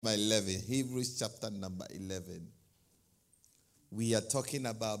Number 11, Hebrews chapter number 11. We are talking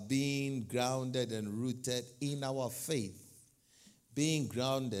about being grounded and rooted in our faith. Being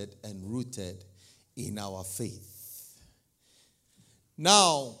grounded and rooted in our faith.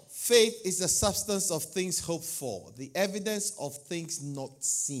 Now, faith is the substance of things hoped for, the evidence of things not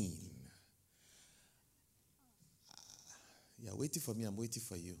seen. You're waiting for me, I'm waiting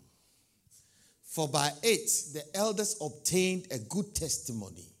for you. For by it the elders obtained a good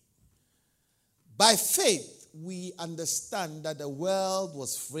testimony. By faith we understand that the world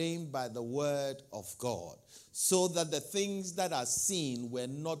was framed by the word of God, so that the things that are seen were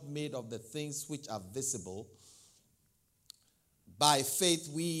not made of the things which are visible. By faith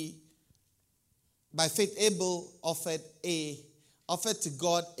Abel offered to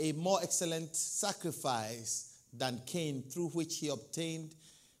God a more excellent sacrifice than Cain, through which he obtained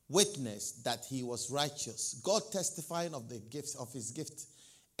witness that he was righteous, God testifying of the gifts of his gift,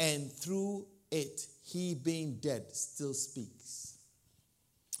 and through it he being dead still speaks.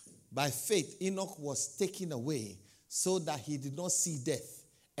 By faith Enoch was taken away so that he did not see death,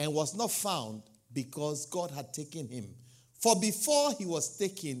 and was not found because God had taken him. For before he was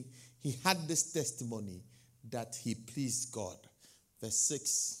taken, he had this testimony that he pleased God. Verse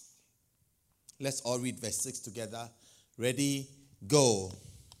 6. Let's all read verse 6 together. Ready, go.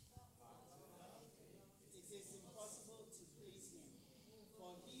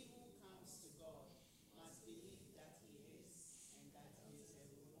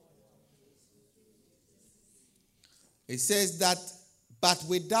 It says that, but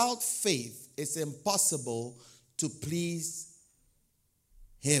without faith it's impossible to please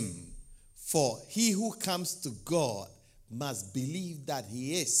him. For he who comes to God must believe that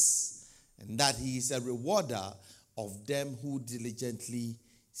he is, and that he is a rewarder of them who diligently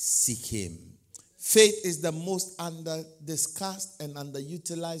seek him. Faith is the most under-discussed and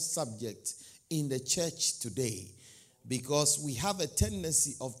underutilized subject in the church today, because we have a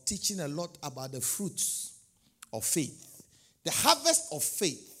tendency of teaching a lot about the fruits of faith, the harvest of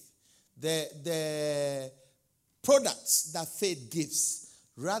faith, the products that faith gives,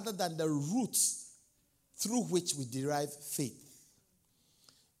 rather than the roots through which we derive faith.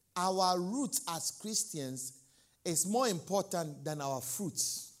 Our roots as Christians is more important than our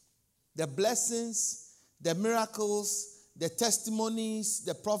fruits. The blessings, the miracles, the testimonies,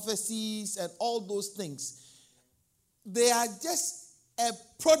 the prophecies, and all those things, they are just a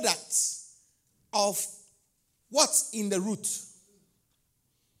product of what's in the root.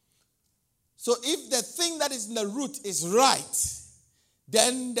 So if the thing that is in the root is right,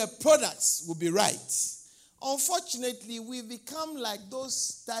 then the products will be right. Unfortunately, we become like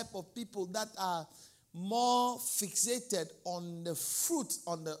those type of people that are more fixated on the fruit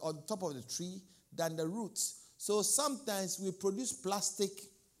on top of the tree than the roots. So sometimes we produce plastic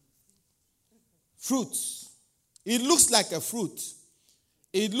fruits. It looks like a fruit.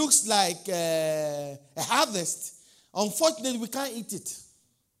 It looks like a harvest. Unfortunately, we can't eat it.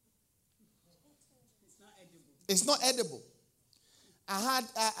 It's not edible. I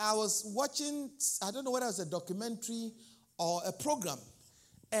was watching, I don't know whether it was a documentary or a program,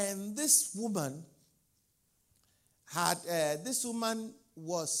 and this woman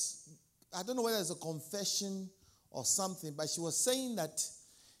was, I don't know whether it's a confession or something, but she was saying that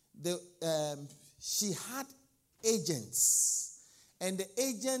she had agents. And the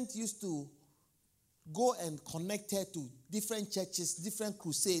agent used to go and connect her to different churches, different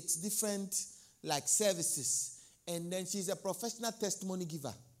crusades, different services. And then she's a professional testimony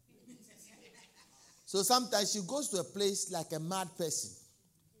giver. So sometimes she goes to a place like a mad person.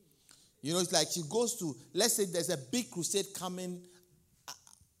 You know, it's like she goes to, let's say there's a big crusade coming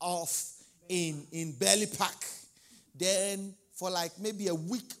off in Berley Park. Then for maybe a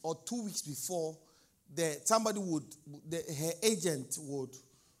week or 2 weeks before, her agent would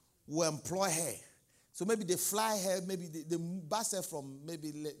employ her. So maybe they fly her, maybe they bus her from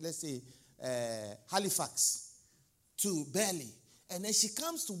let's say Halifax to Berley. And then she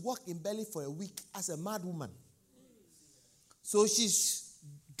comes to work in Berley for a week as a mad woman. So she's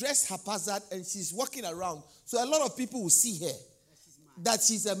dressed haphazard and she's walking around. So a lot of people will see her, that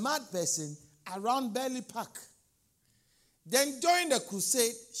she's a mad person around Berley Park. Then during the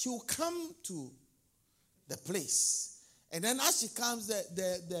crusade, she will come to the place. And then as she comes,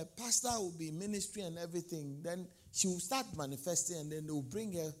 the pastor will be in ministry and everything. Then she will start manifesting, and then they will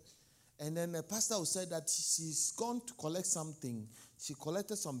bring her. And then the pastor will say that she's gone to collect something. She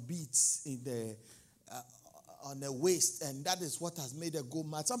collected some beads on her waist, and that is what has made her go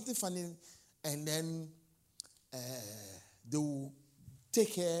mad. Something funny. And then they will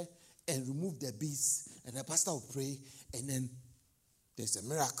take her and remove the beads, and the pastor will pray, and then there's a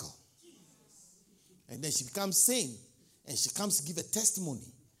miracle. And then she becomes sane. And she comes to give a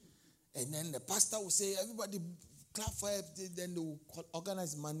testimony. And then the pastor will say, everybody clap for her. Then they will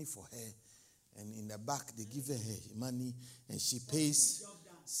organize money for her. And in the back, they give her money. And she pays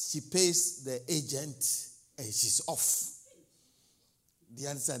the agent. And she's off. Do you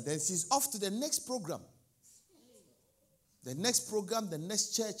understand? Then she's off to the next program. The next program, the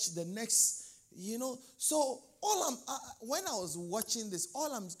next church, the next, So when I was watching this,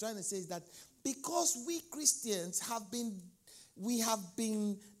 all I'm trying to say is that because we Christians have been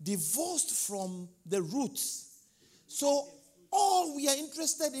divorced from the roots. So all we are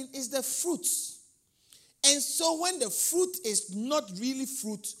interested in is the fruits. And so when the fruit is not really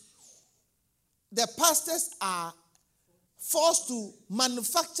fruit, the pastors are forced to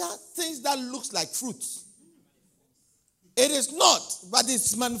manufacture things that looks like fruits. It is not, but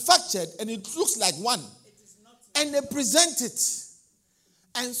it's manufactured and it looks like one. And they present it.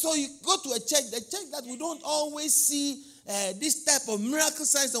 And so you go to a church, the church that we don't always see this type of miracle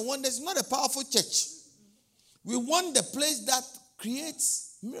signs and wonders, is not a powerful church. We want the place that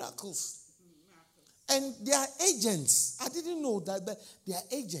creates miracles. And they are agents. I didn't know that, but they are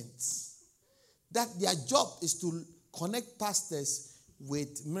agents. That their job is to connect pastors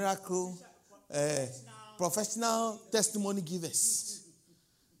with miracle, professional testimony givers.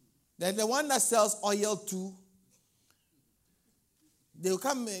 Then the one that sells oil too, they will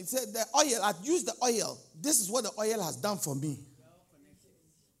come and say, the oil, I've used the oil. This is what the oil has done for me.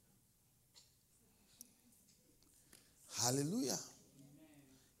 Hallelujah.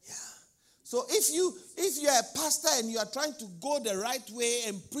 Yeah. So if you are a pastor and you are trying to go the right way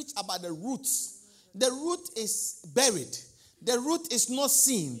and preach about the roots, the root is buried. The root is not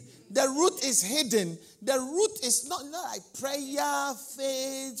seen. The root is hidden. The root is not like prayer,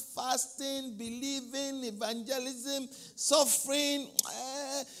 faith, fasting, believing, evangelism, suffering.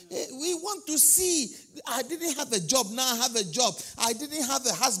 We want to see. I didn't have a job, now I have a job. I didn't have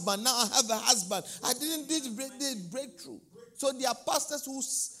a husband, now I have a husband. I didn't do breakthrough. So there are pastors who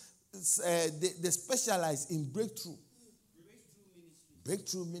they specialize in breakthrough.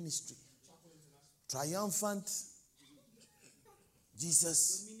 Breakthrough ministry. Triumphant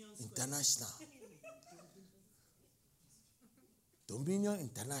Jesus International. Dominion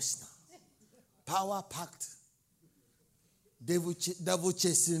International. Power packed. Devil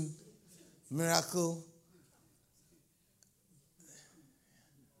chasing. Miracle.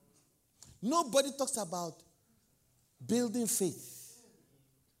 Nobody talks about building faith.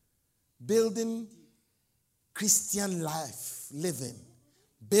 Building Christian life. Living.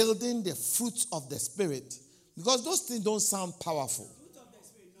 Building the fruits of the Spirit. Because those things don't sound powerful.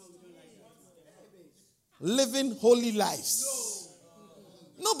 Living holy lives.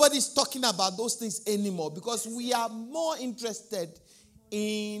 Nobody's talking about those things anymore because we are more interested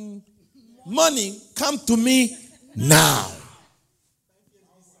in money. Come to me now.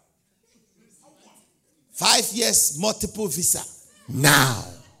 5 years, multiple visa. Now.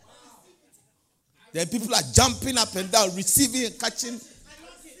 Then people are jumping up and down, receiving and catching.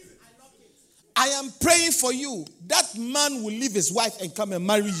 I am praying for you. That man will leave his wife and come and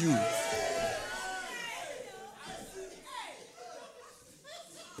marry you.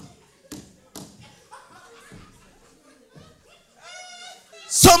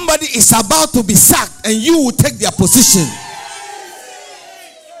 Somebody is about to be sacked and you will take their position.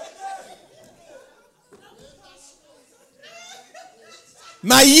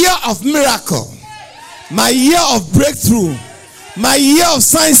 My year of miracle. My year of breakthrough. My year of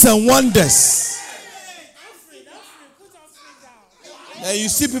signs and wonders. And you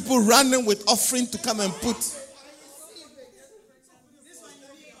see people running with offering to come and put.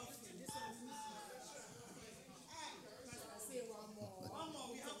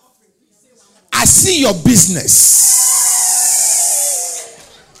 I see your business.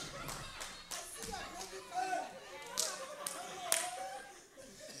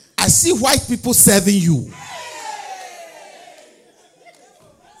 I see white people serving you.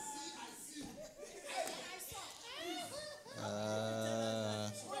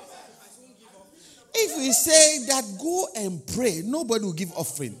 If we say that go and pray, nobody will give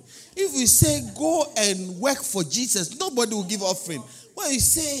offering. If we say go and work for Jesus, nobody will give offering. When we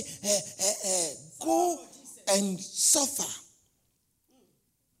say go and suffer,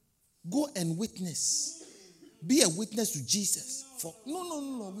 go and witness, be a witness to Jesus.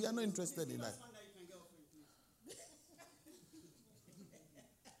 No, we are not interested in that.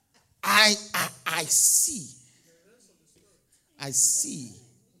 I see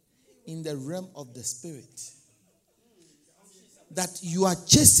in the realm of the spirit that you are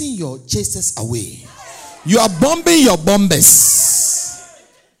chasing your chasers away. You are bombing your bombers.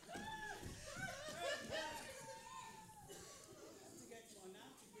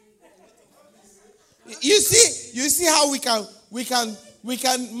 You see how we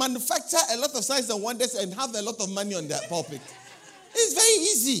can manufacture a lot of signs and wonders and have a lot of money on that pulpit. It's very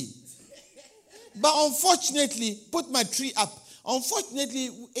easy. But unfortunately, put my tree up. Unfortunately,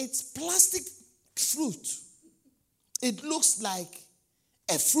 it's plastic fruit. It looks like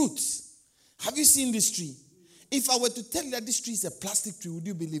a fruit. Have you seen this tree? If I were to tell you that this tree is a plastic tree, would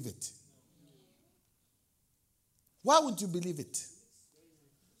you believe it? Why would you believe it?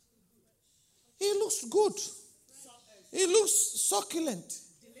 It looks good. It looks succulent.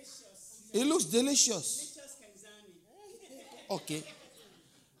 It looks delicious. Okay.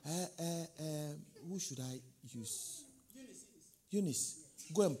 Who should I use? Eunice.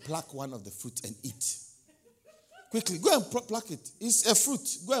 Go and pluck one of the fruit and eat. Quickly, go and pluck it. It's a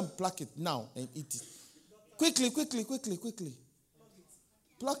fruit. Go and pluck it now and eat it. Quickly.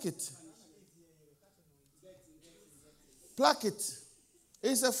 Pluck it. Pluck it.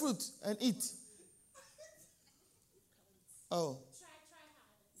 It's a fruit and eat. Oh.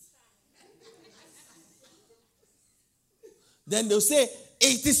 Then they'll say,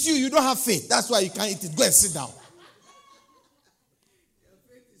 it is you don't have faith. That's why you can't eat it. Go and sit down.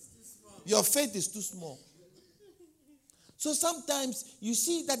 Your faith is too small. So sometimes you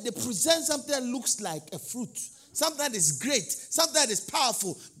see that they present something that looks like a fruit. Something that is great. Something that is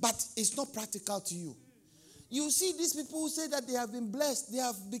powerful. But it's not practical to you. You see these people who say that they have been blessed. They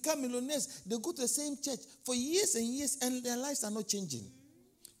have become millionaires. They go to the same church for years and years and their lives are not changing.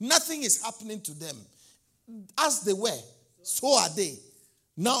 Nothing is happening to them. As they were, so are they.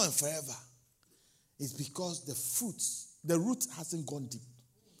 Now and forever. It's because the root hasn't gone deep.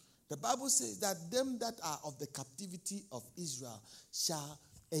 The Bible says that them that are of the captivity of Israel shall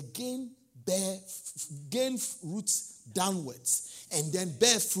again gain roots downwards and then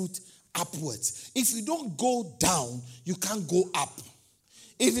bear fruit upwards. If you don't go down, you can't go up.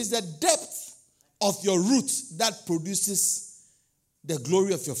 It is the depth of your roots that produces the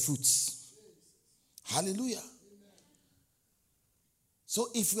glory of your fruits. Hallelujah. So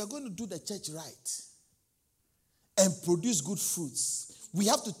if we are going to do the church right and produce good fruits, we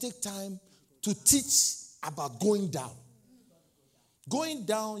have to take time to teach about going down. Going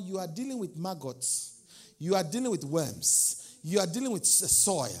down, you are dealing with maggots. You are dealing with worms. You are dealing with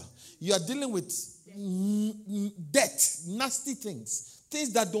soil. You are dealing with dirt, nasty things.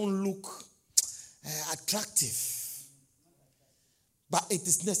 Things that don't look attractive. But it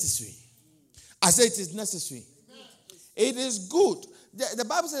is necessary. I say it is necessary. It is good. The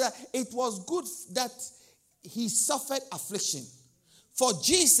Bible says that it was good that he suffered affliction. For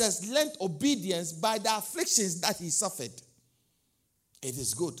Jesus learned obedience by the afflictions that he suffered. It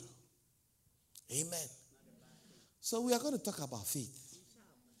is good. Amen. So we are going to talk about faith.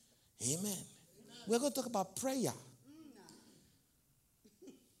 Amen. We are going to talk about prayer.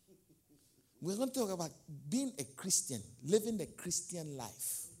 We're going to talk about being a Christian, living the Christian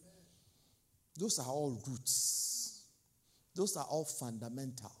life. Those are all roots. Those are all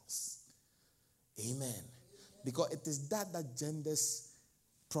fundamentals. Amen. Because it is that genders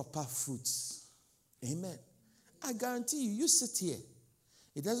proper fruits. Amen. I guarantee you sit here.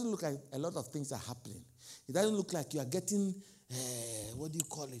 It doesn't look like a lot of things are happening. It doesn't look like you are getting,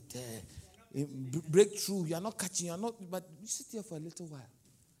 breakthrough. You are not catching, but you sit here for a little while.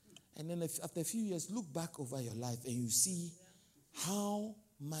 And then after a few years, look back over your life and you see how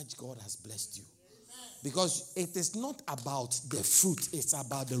much God has blessed you. Because it is not about the fruit, it's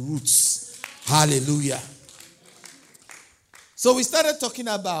about the roots. Hallelujah. So we started talking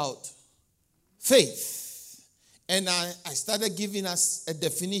about faith. And I started giving us a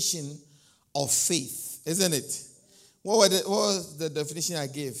definition of faith, isn't it? What was the definition I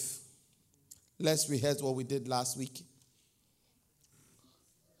gave? Let's rehearse what we did last week.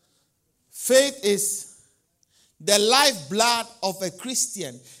 Faith is the lifeblood of a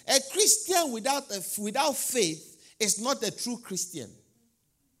Christian. A Christian without faith is not a true Christian.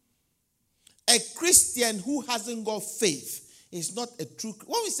 A Christian who hasn't got faith is not a true.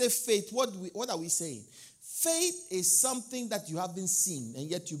 When we say faith, what are we saying? Faith is something that you haven't seen and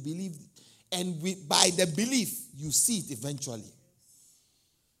yet you believe, and by the belief you see it eventually.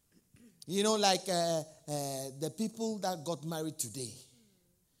 You know, like the people that got married today.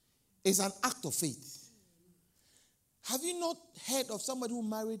 It's an act of faith. Have you not heard of somebody who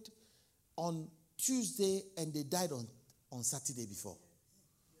married on Tuesday and they died on Saturday before?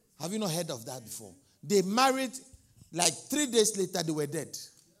 Have you not heard of that before? They married, like 3 days later they were dead.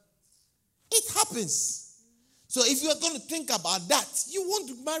 It happens. So if you're going to think about that, you want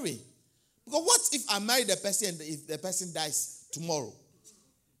to marry. Because what if I marry the person and if the person dies tomorrow?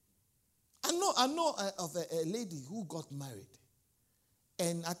 I know of a lady who got married.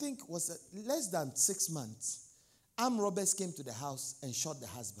 And I think was less than 6 months, armed robbers came to the house and shot the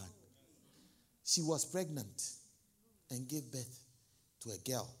husband. She was pregnant and gave birth to a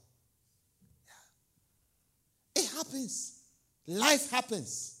girl. Yeah. It happens. Life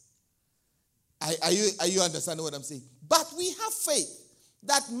happens. Are you understanding what I'm saying? But we have faith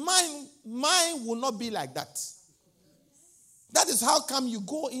that mine will not be like that. That is how come you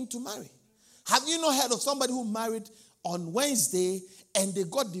go into marry. Have you not heard of somebody who married on Wednesday and they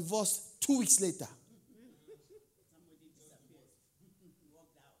got divorced 2 weeks later?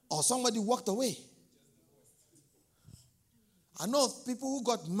 Or somebody walked away. I know of people who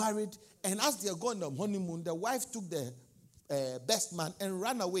got married and as they are going on honeymoon, the wife took the best man and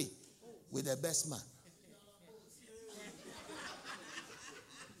ran away with the best man.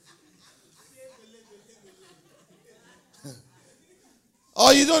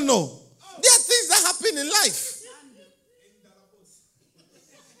 Oh, you don't know? There are things that happen in life.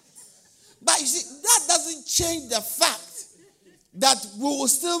 But you see, that doesn't change the fact that we will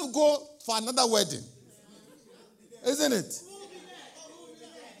still go for another wedding. Isn't it?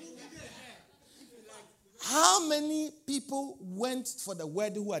 How many people went for the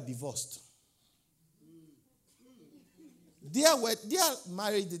wedding who are divorced? Their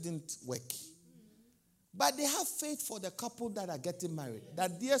marriage didn't work. But they have faith for the couple that are getting married,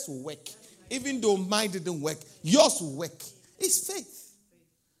 that theirs will work. Even though mine didn't work, yours will work. It's faith.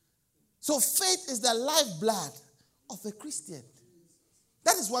 So faith is the lifeblood of a Christian.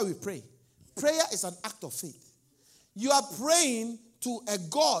 That is why we pray. Prayer is an act of faith. You are praying to a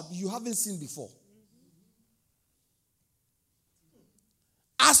God you haven't seen before.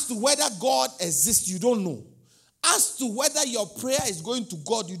 As to whether God exists, you don't know. As to whether your prayer is going to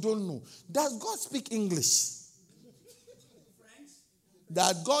God, you don't know. Does God speak English? French?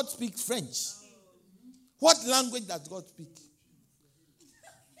 Does God speak French? What language does God speak?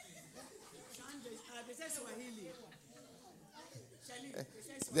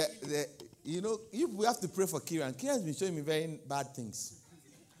 If we have to pray for Kieran has been showing me very bad things.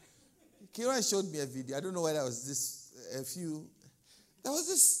 Kieran showed me a video. I don't know whether it was there was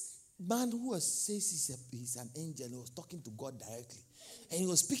this man who says he's an angel. He was talking to God directly. And he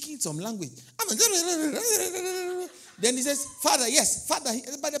was speaking some language. Then he says, Father, yes. Father,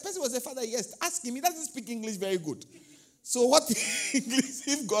 but the person was a Father, yes. Ask him. He doesn't speak English very good. So what English,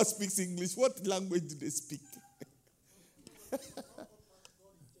 if God speaks English, what language do they speak?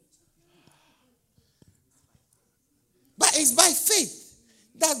 But it's by faith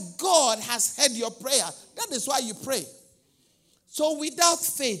that God has heard your prayer. That is why you pray. So without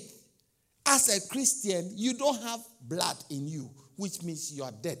faith, as a Christian, you don't have blood in you, which means you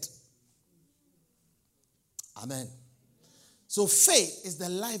are dead. Amen. So faith is the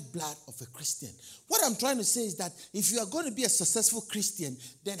lifeblood of a Christian. What I'm trying to say is that if you are going to be a successful Christian,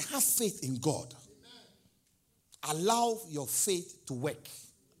 then have faith in God. Allow your faith to work.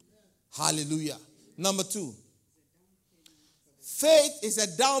 Hallelujah. Number 2. Faith is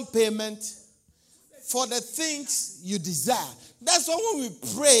a down payment for the things you desire. That's why when we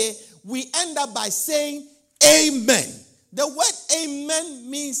pray, we end up by saying amen. The word amen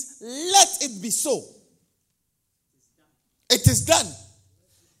means let it be so. It is done.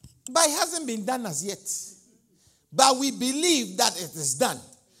 But it hasn't been done as yet. But we believe that it is done.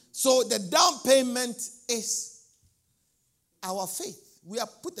 So the down payment is our faith. We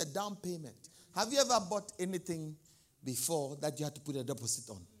have put a down payment. Have you ever bought anything before that you had to put a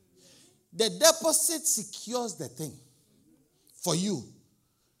deposit on? The deposit secures the thing for you.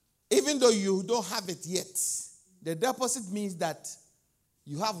 Even though you don't have it yet, the deposit means that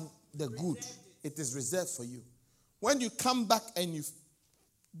you have the good. It is reserved for you. When you come back and you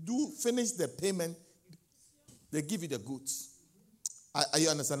finish the payment, they give you the goods. Are you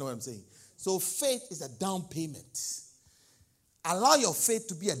understanding what I'm saying? So faith is a down payment. Allow your faith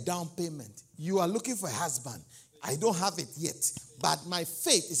to be a down payment. You are looking for a husband. I don't have it yet, but my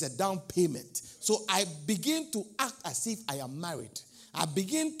faith is a down payment. So I begin to act as if I am married. I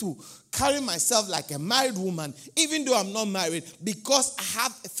begin to carry myself like a married woman, even though I'm not married, because I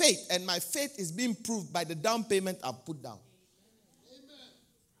have faith, and my faith is being proved by the down payment I've put down. Amen.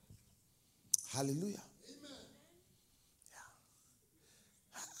 Hallelujah. Amen.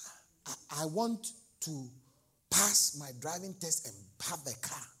 Yeah. I want to pass my driving test and have a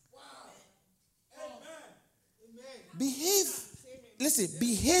car.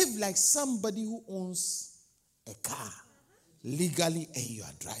 Behave like somebody who owns a car legally and you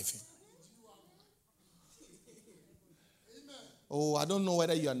are driving. Oh, I don't know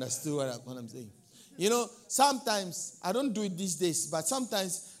whether you understood what I'm saying. You know, sometimes, I don't do it these days, but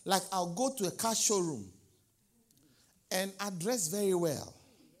sometimes, like I'll go to a car showroom and I dress very well.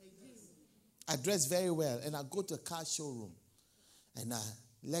 I dress very well, and I go to a car showroom, and I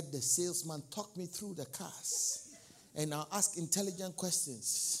let the salesman talk me through the cars, and I'll ask intelligent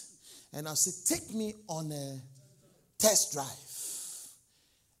questions, and I'll say, take me on a test drive,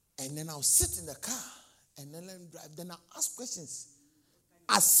 and then I'll sit in the car, and then let him drive. Then I'll ask questions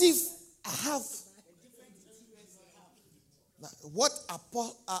as if I have. What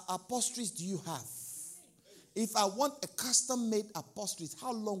upholsteries do you have? If I want a custom-made upholsteries,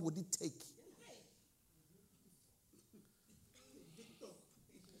 how long would it take?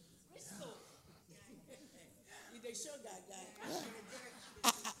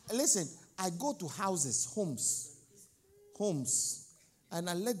 Listen, I go to houses, homes, and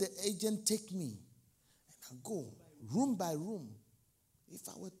I let the agent take me. And I go room by room. If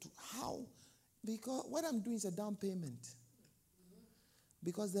I were to, how? Because what I'm doing is a down payment.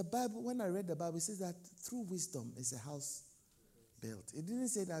 Because the Bible, when I read the Bible, it says that through wisdom is a house built. It didn't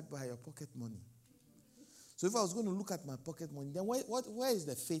say that by your pocket money. So if I was going to look at my pocket money, then where is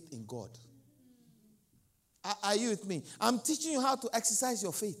the faith in God? Are you with me? I'm teaching you how to exercise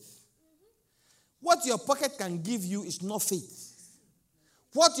your faith. What your pocket can give you is not faith.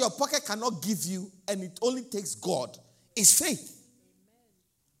 What your pocket cannot give you, and it only takes God, is faith.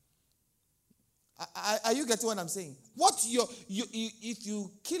 Are you getting what I'm saying? If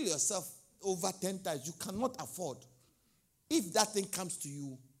you kill yourself over 10 times, you cannot afford. If that thing comes to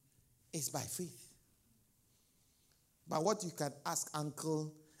you, it's by faith. But what you can ask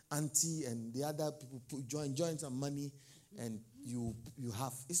uncle, auntie, and the other people join some money, and you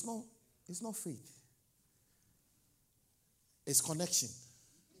have, it's not faith. It's connection.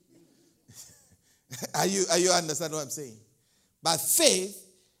 Are you understand what I'm saying? But faith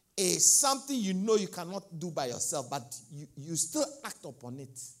is something you know you cannot do by yourself, but you still act upon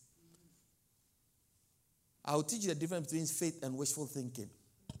it. I'll teach you the difference between faith and wishful thinking.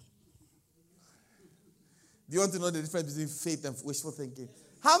 Do you want to know the difference between faith and wishful thinking?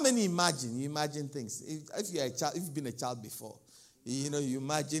 How many imagine? You imagine things. If you're a child, if you've been a child before, you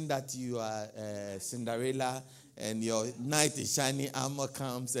imagine that you are Cinderella and your knight in shiny armor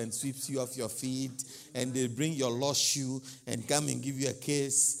comes and sweeps you off your feet, and they bring your lost shoe and come and give you a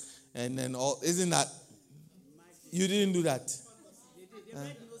kiss, and then all. Isn't that? You didn't do that.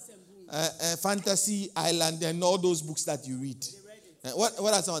 Fantasy Island and all those books that you read.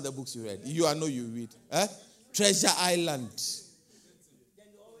 What are some of the books you read? I know you read. Treasure Island.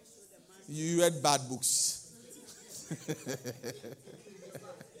 You read bad books.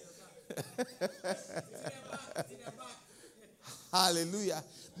 Hallelujah.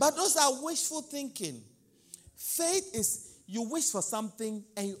 But those are wishful thinking. Faith is you wish for something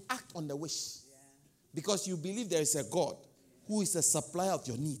and you act on the wish. Because you believe there is a God who is a supplier of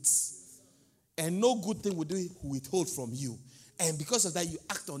your needs. And no good thing will withhold from you. And because of that, you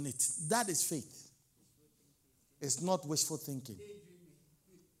act on it. That is faith. It's not wishful thinking.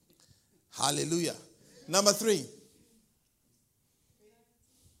 Hallelujah. Number 3.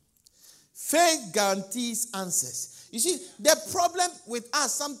 Faith guarantees answers. You see, the problem with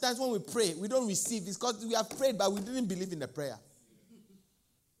us sometimes when we pray, we don't receive. It's because we have prayed, but we didn't believe in the prayer.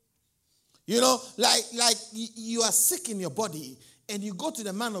 Like you are sick in your body, and you go to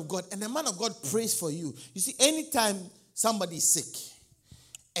the man of God, and the man of God prays for you. You see, anytime somebody is sick,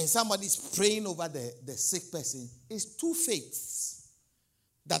 and somebody is praying over the sick person, it's two faiths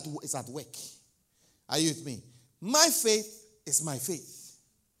that is at work. Are you with me? My faith is my faith.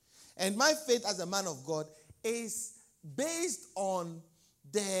 And my faith as a man of God is based on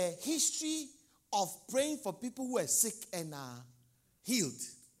the history of praying for people who are sick and are healed.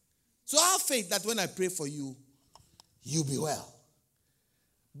 So I have faith that when I pray for you, you'll be well.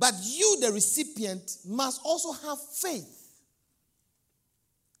 But you, the recipient, must also have faith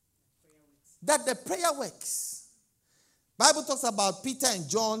that the prayer works. Bible talks about Peter and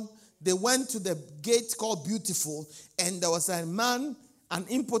John. They went to the gate called Beautiful, and there was a man, an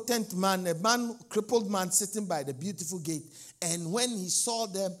impotent man, crippled man sitting by the Beautiful gate. And when he saw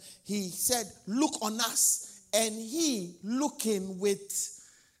them, he said, "Look on us." And he, looking with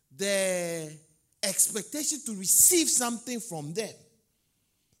the expectation to receive something from them.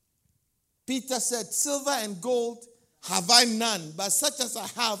 Peter said, "Silver and gold have I none, but such as I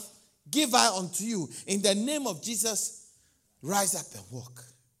have, give I unto you. In the name of Jesus, rise up and walk."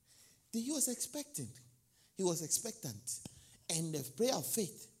 He was expecting. He was expectant. And the prayer of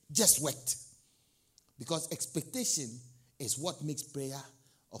faith just worked. Because expectation is what makes prayer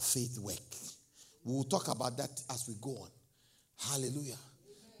of faith work. We will talk about that as we go on. Hallelujah.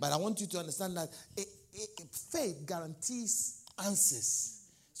 But I want you to understand that faith guarantees answers.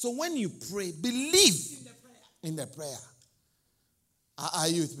 So when you pray, believe in the prayer. Are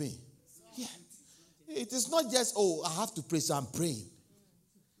you with me? Yeah. It is not just, oh, I have to pray, so I'm praying.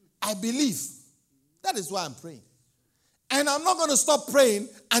 I believe. That is why I'm praying. And I'm not going to stop praying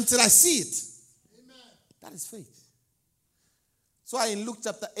until I see it. Amen. That is faith. So in Luke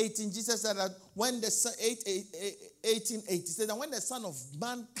chapter 18, Jesus said that when the son, 18:8, he said that when the Son of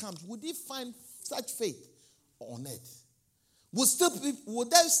Man comes, would he find such faith on earth? Would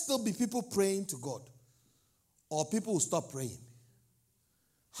there still be people praying to God? Or people will stop praying?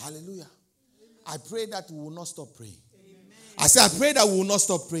 Hallelujah. I pray that we will not stop praying. Amen. I say, I pray that we will not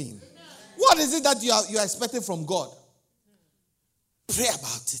stop praying. Amen. What is it that you are expecting from God? Pray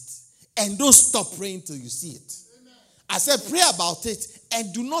about it. And don't stop praying till you see it. Amen. I said, pray about it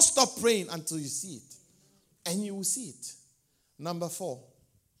and do not stop praying until you see it. And you will see it. Number 4.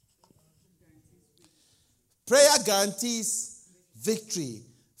 Prayer guarantees victory.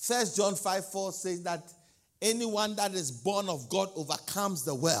 1 John 5:4 says that anyone that is born of God overcomes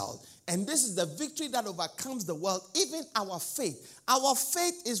the world. And this is the victory that overcomes the world, even our faith. Our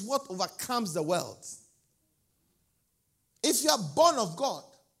faith is what overcomes the world. If you are born of God,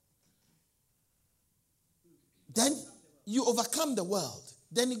 then you overcome the world.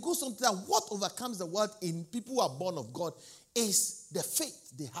 Then it goes on to that what overcomes the world in people who are born of God is the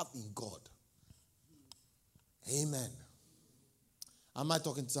faith they have in God. Amen. Am I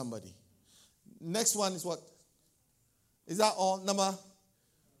talking to somebody? Next one is what? Is that all?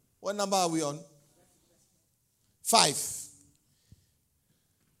 What number are we on? 5.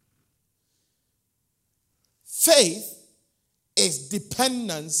 Faith is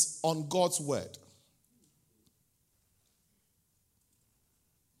dependence on God's word.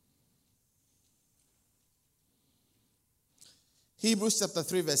 Hebrews chapter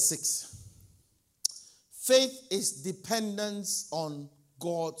 3 verse 6. Faith is dependence on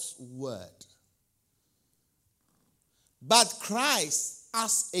God's word. But Christ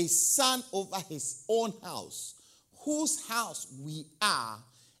as a son over his own house, whose house we are,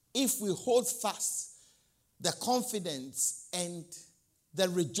 if we hold fast the confidence and the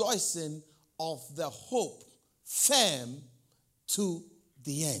rejoicing of the hope firm to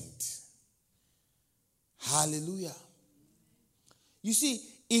the end. Hallelujah. You see,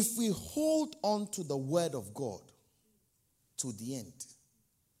 if we hold on to the word of God to the end,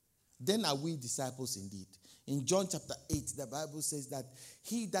 then are we disciples indeed. In John chapter 8, the Bible says that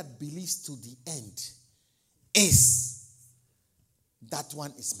he that believes to the end that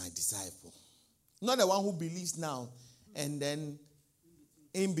one is my disciple. Not the one who believes now and then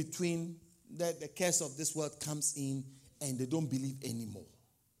in between the curse of this world comes in and they don't believe anymore.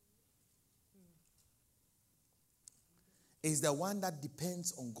 It's the one that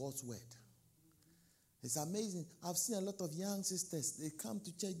depends on God's word. It's amazing. I've seen a lot of young sisters. They come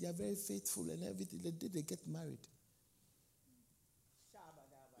to church. They are very faithful and everything. The day they get married.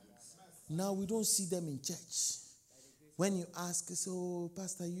 Now we don't see them in church. When you ask, so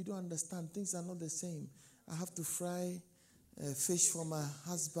Pastor, you don't understand. Things are not the same. I have to fry fish for my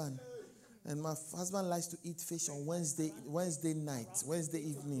husband. And my husband likes to eat fish on Wednesday nights, Wednesday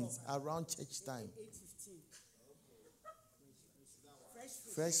evenings, around church time.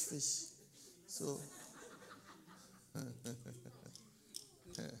 Fresh fish. So...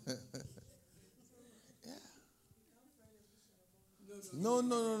 yeah.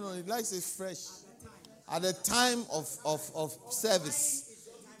 No. He likes it fresh. At the time of service.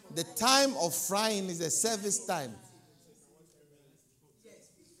 The time of frying is the service time.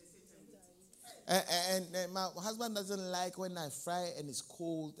 And my husband doesn't like when I fry and it's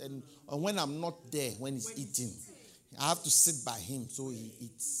cold and when I'm not there when he's eating. I have to sit by him so he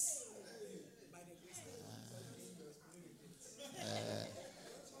eats.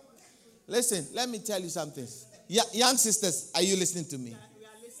 Listen, let me tell you something. Young sisters, are you listening to me?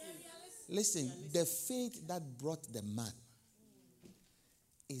 Listen, the faith that brought the man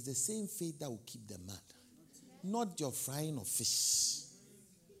is the same faith that will keep the man. Not your frying of fish.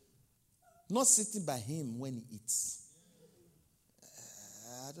 Not sitting by him when he eats.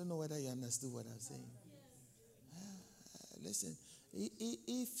 I don't know whether you understood what I'm saying. Listen,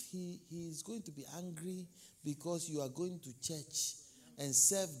 if he is going to be angry because you are going to church and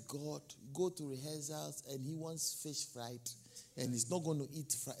serve God, go to rehearsals, and he wants fish fried, and he's not going to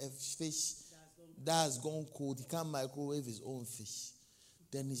eat fish that has gone cold, he can't microwave his own fish,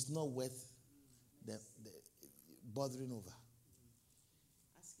 then it's not worth the bothering over.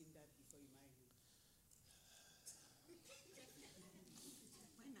 Ask him that before you marry him.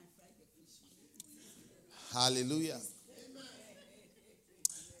 When I fry the fish. Hallelujah.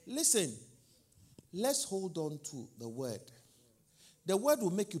 Listen, let's hold on to the word. The word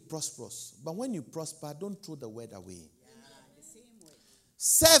will make you prosperous. But when you prosper, don't throw the word away. The same word.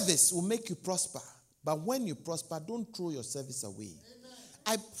 Service will make you prosper. But when you prosper, don't throw your service away. Amen.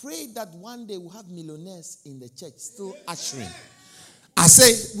 I pray that one day we'll have millionaires in the church still ushering. I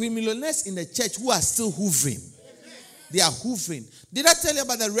say, we millionaires in the church who are still hoovering. Amen. They are hoovering. Did I tell you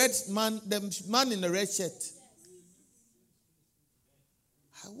about the man in the red shirt?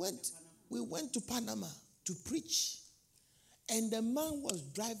 We went to Panama to preach. And the man was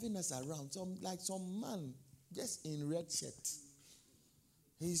driving us around. Some man just in red shirt.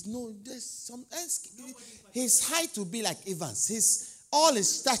 His height will be like Evans. All his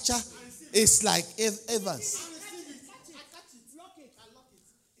stature is like Evans.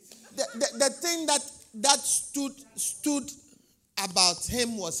 The thing that stood about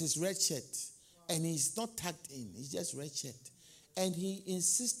him was his red shirt. And he's not tucked in. He's just red shirt. And he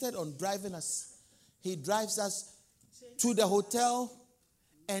insisted on driving us. He drives us to the hotel.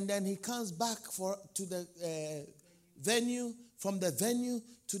 And then he comes back to the venue. From the venue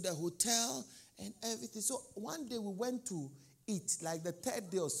to the hotel and everything. So one day we went to eat. Like the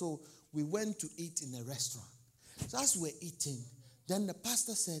third day or so, we went to eat in a restaurant. So as we're eating, then the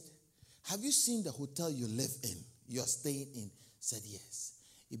pastor said, have you seen the hotel you live in? You're staying in? Said, yes.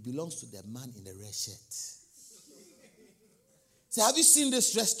 It belongs to the man in the red shirt. So have you seen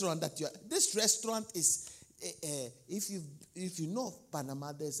this restaurant this restaurant is, if you know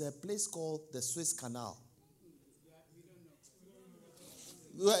Panama, there's a place called the Suez Canal.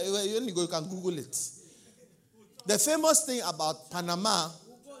 You can Google it. The famous thing about Panama,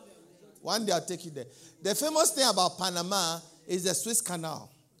 one day I'll take you there. The famous thing about Panama is the Suez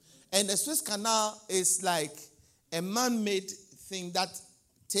Canal. And the Suez Canal is like a man-made thing that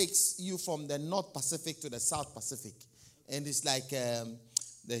takes you from the North Pacific to the South Pacific. And it's like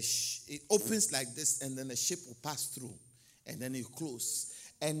it opens like this and then the ship will pass through. And then it closes.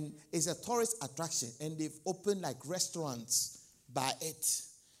 And it's a tourist attraction. And they've opened like restaurants by it.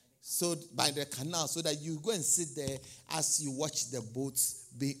 So by the canal, so that you go and sit there as you watch the boats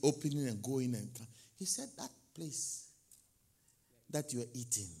be opening and going. And he said that place that you are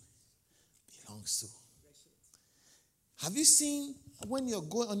eating belongs to. Have you seen when you're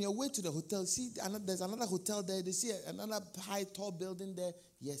going on your way to the hotel? See, there's another hotel there. They see another high, tall building there.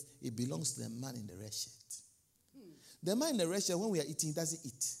 Yes, it belongs to the man in the red shirt. The man in the red shirt, when we are eating, he doesn't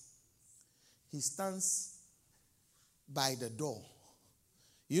eat. He stands by the door.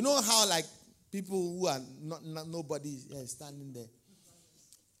 You know how like people who are not nobody standing there.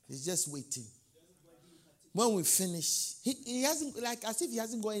 He's just waiting. When we finish, he hasn't, like as if he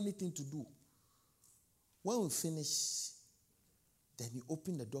hasn't got anything to do. When we finish, then he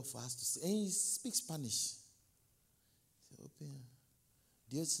opened the door for us to see. And he speaks Spanish. He open.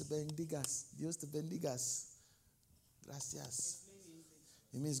 Dios te bendigas. Dios te bendigas. Gracias.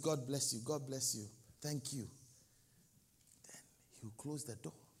 It means God bless you. God bless you. Thank you. Then he will close the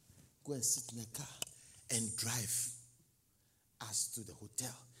door, go and sit in the car and drive us to the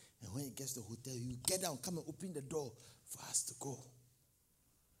hotel. And when he gets to the hotel, you get down, come and open the door for us to go.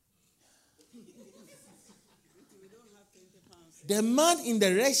 The man in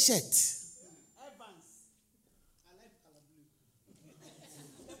the red shirt. Evans. I like color blue.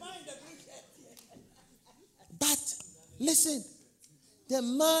 The man in the blue shirt. But listen, the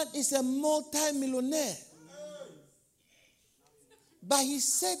man is a multi-millionaire. But he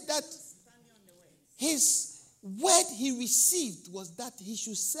said that his word he received was that he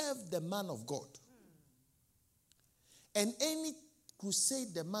should serve the man of God. And any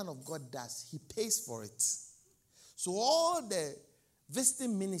crusade the man of God does, he pays for it. So all the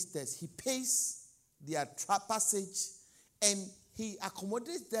visiting ministers, he pays their passage and he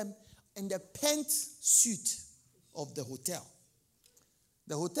accommodates them in the pent suite of the hotel.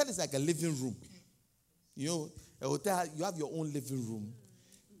 The hotel is like a living room. You know, a hotel, you have your own living room,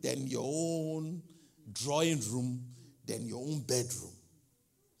 then your own drawing room, then your own bedroom.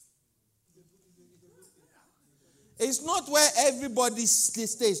 It's not where everybody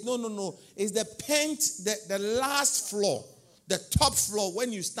stays. No. It's the the last floor, the top floor.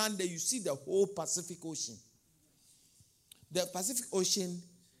 When you stand there, you see the whole Pacific Ocean. The Pacific Ocean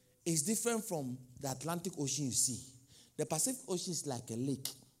is different from the Atlantic Ocean you see. The Pacific Ocean is like a lake.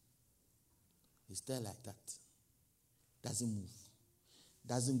 It's there like that. Doesn't move.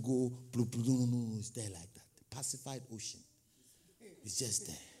 Doesn't go blue. No. It's there like that. The Pacific Ocean. It's just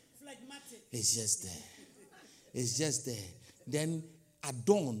there. It's just there. It's just there. Then at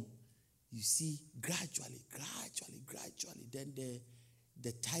dawn, you see gradually, then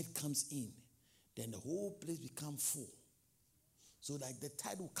the tide comes in. Then the whole place becomes full. So like the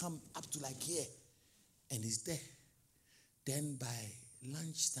tide will come up to like here. And it's there. Then by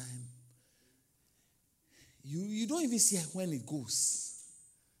lunchtime, you don't even see when it goes.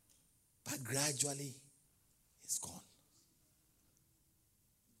 But gradually, it's gone.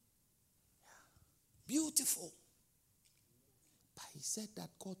 Beautiful. But he said that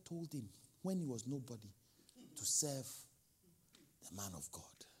God told him when he was nobody to serve the man of God.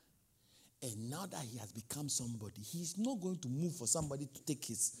 And now that he has become somebody, he's not going to move for somebody to take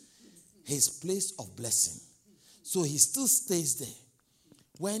his place of blessing. So he still stays there.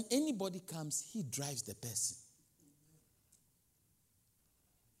 When anybody comes, he drives the person.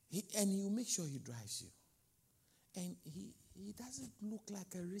 And he will make sure he drives you. And he doesn't look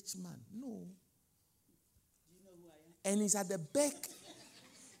like a rich man. No. Do you know who I am? And he's at the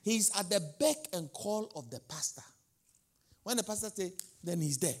beck and call of the pastor. When the pastor says, then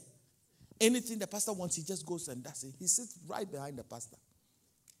he's there. Anything the pastor wants, he just goes and does it. He sits right behind the pastor.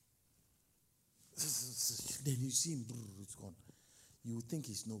 Then you see him, it's gone. You would think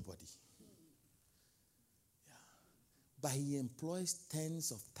he's nobody. Yeah. But he employs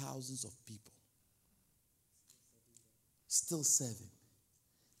tens of thousands of people. Still serving.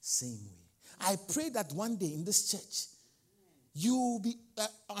 Same way. I pray that one day in this church, you will be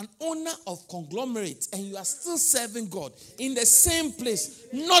an owner of conglomerates and you are still serving God in the same place,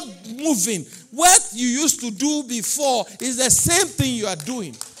 not moving. What you used to do before is the same thing you are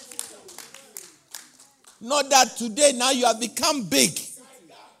doing. Not that today now you have become big.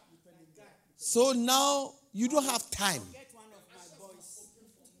 So now you don't have time. Get one of my boys.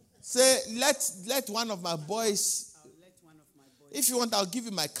 Say, let one of my boys. I'll let one of my boys. If you want, I'll give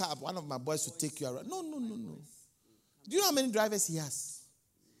you my car. One of my boys will take you around. No. Do you know how many drivers he has?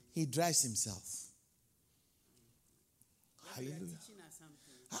 He drives himself. Hallelujah. Teaching us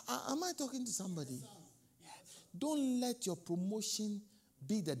something. Am I talking to somebody? Yeah. Don't let your promotion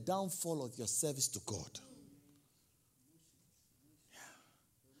be the downfall of your service to God. Yeah.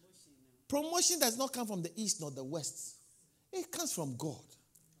 Promotion does not come from the east nor the west. It comes from God.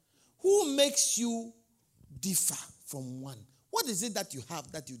 Who makes you differ from one? What is it that you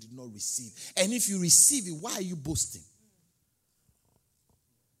have that you did not receive? And if you receive it, why are you boasting?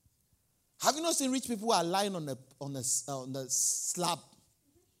 Have you not seen rich people who are lying on the slab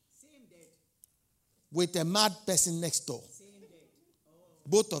Same dead. with a mad person next door? Same dead.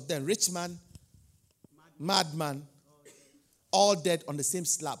 Oh, Both of them, rich man, madman, all dead on the same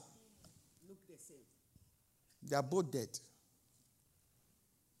slab. look the same. They are both dead.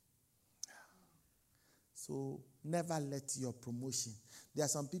 So never let your promotion. There are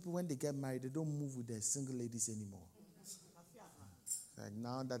some people when they get married, they don't move with their single ladies anymore. Like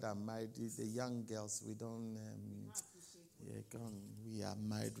now that I'm married, the young girls, we don't. We are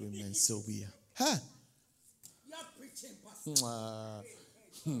married women, so we are. Huh? You're preaching, Pastor.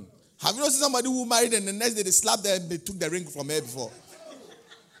 Have you not seen somebody who married and the next day they slapped her and they took the ring from her before?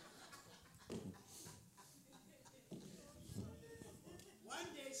 One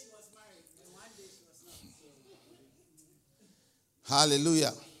day she was married, and one day she was not.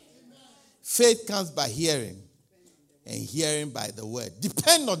 Hallelujah. Amen. Faith comes by hearing, and hearing by the word.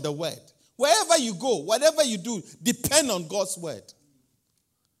 Depend on the word. Wherever you go, whatever you do, depend on God's word.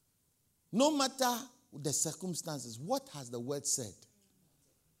 No matter the circumstances, what has the word said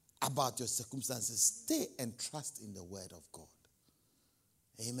about your circumstances? Stay and trust in the word of God.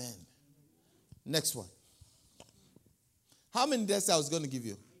 Amen. Next one. How many days I was going to give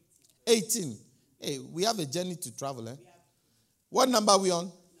you? 18. Hey, we have a journey to travel. Eh? What number are we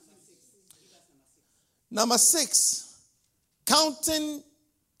on? Number 6. Counting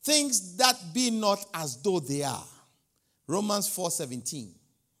things that be not as though they are. Romans 4:17.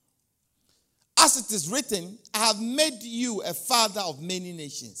 As it is written, I have made you a father of many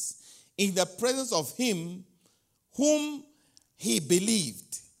nations, in the presence of him whom he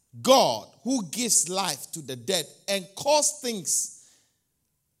believed, God, who gives life to the dead and calls things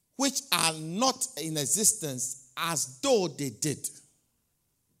which are not in existence as though they did.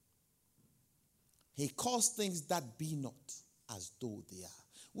 He calls things that be not as though they are.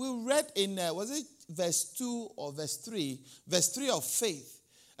 We read in, was it verse 2 or verse 3? Verse 3 of faith,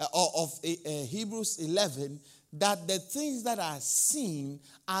 of Hebrews 11, that the things that are seen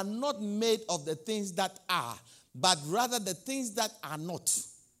are not made of the things that are, but rather the things that are not.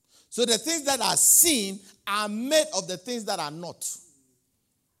 So the things that are seen are made of the things that are not.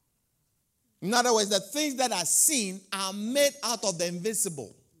 In other words, the things that are seen are made out of the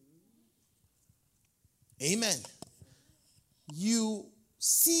invisible. Amen. You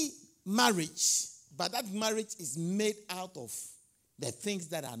see marriage, but that marriage is made out of the things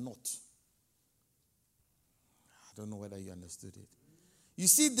that are not. I don't know whether you understood it. You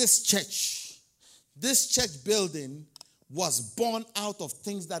see this church building was born out of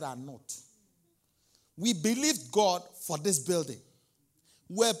things that are not. We believed God for this building.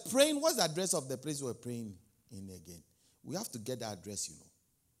 We're praying. What's the address of the place we're praying in again? We have to get the address,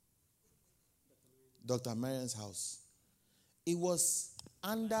 Dr. Marian's house. It was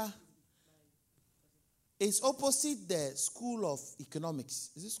it's opposite the School of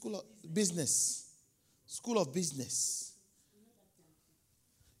Economics. Is it School of Business? School of Business.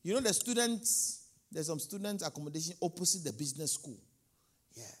 The students, there's some student accommodation opposite the business school.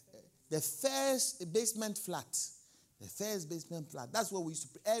 Yeah. The first basement flat. That's where we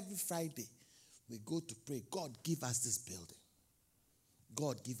used to pray. Every Friday, we go to pray. God, give us this building.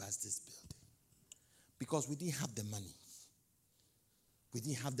 God, give us this building. Because we didn't have the money. We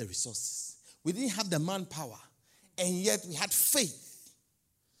didn't have the resources. We didn't have the manpower. And yet we had faith.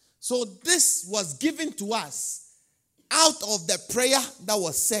 So this was given to us out of the prayer that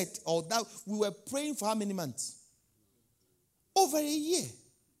was said. Or that we were praying for how many months? Over a year.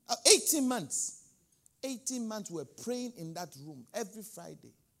 18 months. 18 months we were praying in that room every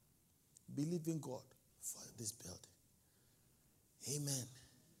Friday. Believing God for this building. Amen.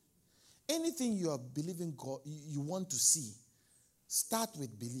 Anything you are believing God, you want to see, start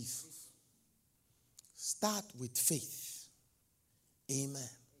with belief. Start with faith. Amen.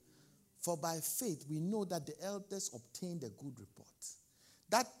 For by faith we know that the elders obtained a good report.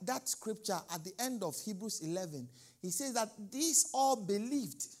 That scripture at the end of Hebrews 11, he says that these all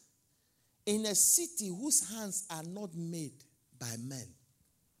believed in a city whose hands are not made by men.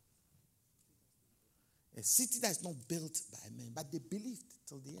 A city that is not built by men, but they believed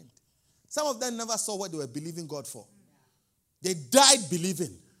till the end. Some of them never saw what they were believing God for. They died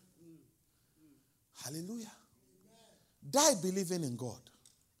believing. Hallelujah. Die believing in God.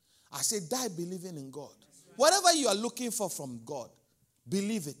 I say die believing in God. Whatever you are looking for from God,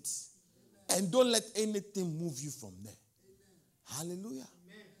 believe it. And don't let anything move you from there. Hallelujah.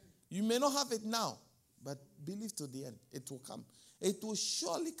 You may not have it now, but believe to the end. It will come. It will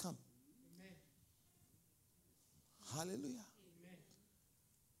surely come. Hallelujah.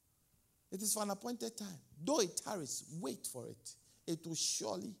 It is for an appointed time. Though it tarries, wait for it. It will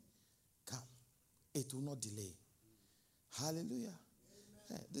surely come. It will not delay. Hallelujah.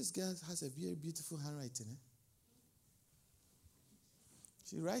 Yeah, this girl has a very beautiful handwriting.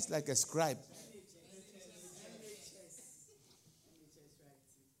 She writes like a scribe.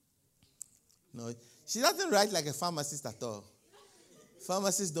 No, she doesn't write like a pharmacist at all.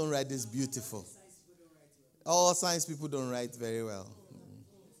 Pharmacists don't write this beautiful. All science people don't write very well.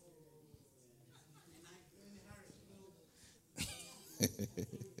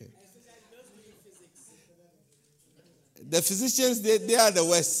 The physicians, they are the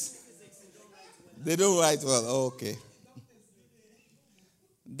worst. They don't write well. Oh, okay.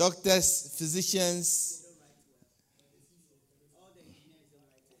 Doctors, physicians.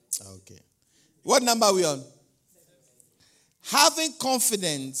 Okay. What number are we on? Having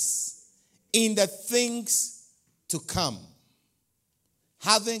confidence in the things to come.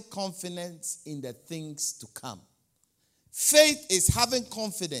 Having confidence in the things to come. Faith is having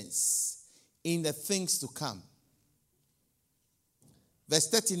confidence in the things to come. Verse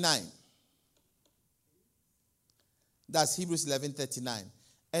 39. That's Hebrews 11:39.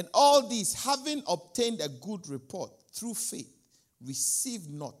 And all these, having obtained a good report through faith, received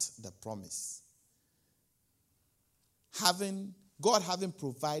not the promise. God having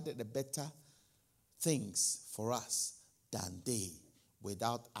provided the better things for us than they,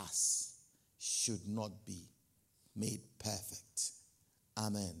 without us, should not be made perfect.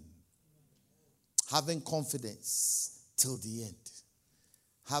 Amen. Having confidence till the end.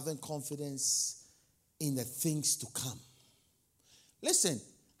 Having confidence in the things to come. Listen,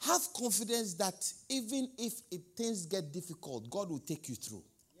 have confidence that even if things get difficult, God will take you through.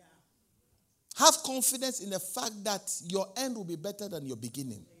 Yeah. Have confidence in the fact that your end will be better than your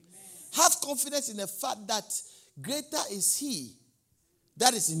beginning. Amen. Have confidence in the fact that greater is He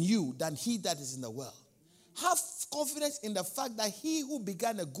that is in you than he that is in the world. Have confidence in the fact that He who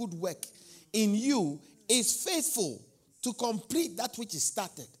began a good work in you is faithful to complete that which is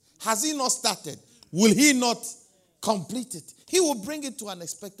started. Has He not started? Will He not complete it? He will bring it to an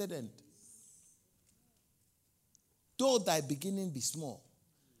expected end. Though thy beginning be small,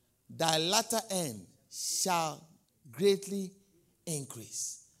 thy latter end shall greatly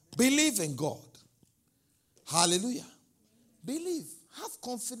increase. Believe in God. Hallelujah. Believe. Have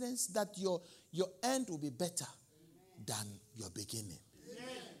confidence that your end will be better than your beginning.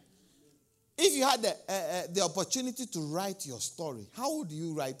 If you had the opportunity to write your story, how would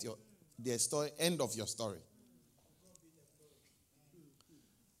you write the story, end of your story?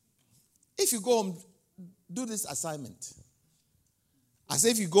 If you go home, do this assignment. I say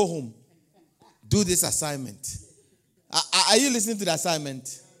if you go home, do this assignment. Are you listening to the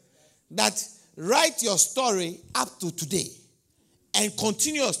assignment? That write your story up to today and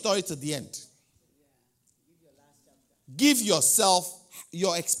continue your story to the end. Give yourself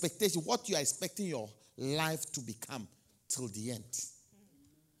your expectation, what you are expecting your life to become till the end.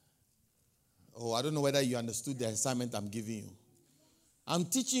 Oh, I don't know whether you understood the assignment I'm giving you. I'm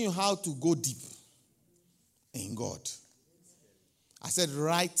teaching you how to go deep in God. I said,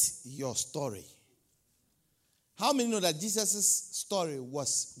 write your story. How many know that Jesus' story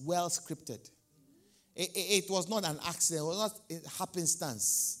was well scripted? It was not an accident. It was not a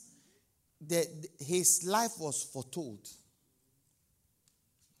happenstance. His life was foretold.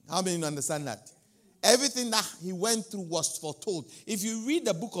 How many understand that? Everything that he went through was foretold. If you read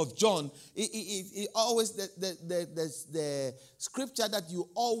the book of John, it always the scripture that you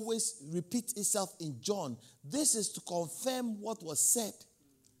always repeat itself in John. This is to confirm what was said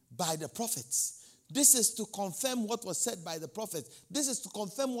by the prophets. This is to confirm what was said by the prophets. This is to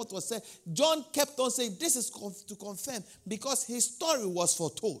confirm what was said. John kept on saying, this is to confirm, because his story was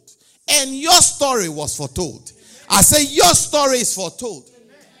foretold. And your story was foretold. I say your story is foretold.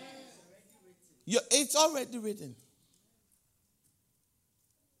 It's already written.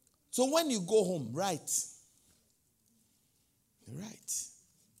 So when you go home, write. Write.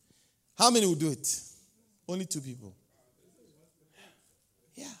 How many will do it? Only 2 people.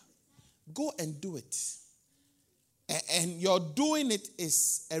 Yeah. Go and do it. And your doing it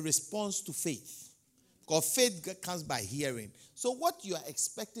is a response to faith. Because faith comes by hearing. So what you are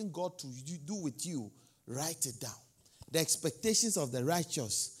expecting God to do with you, write it down. The expectations of the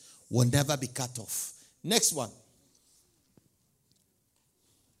righteous will never be cut off. Next one.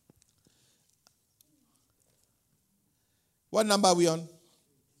 What number are we on?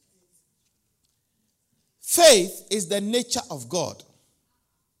 Faith is the nature of God.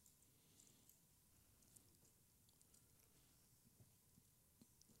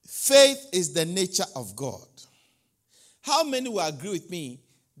 Faith is the nature of God. How many will agree with me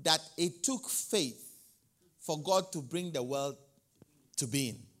that it took faith for God to bring the world to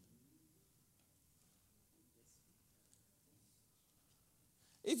being?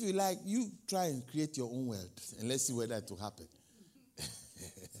 If you like, you try and create your own world and let's see whether it will happen.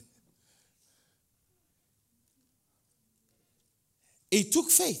 It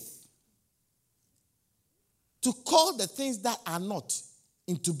took faith to call the things that are not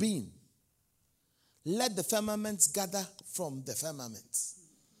into being. Let the firmaments gather from the firmaments.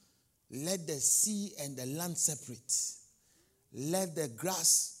 Let the sea and the land separate. Let the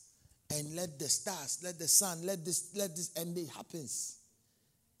grass and let the stars, let the sun, let this, and it happens.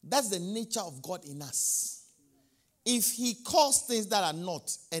 That's the nature of God in us. If he calls things that are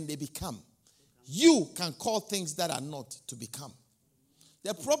not and they become, you can call things that are not to become.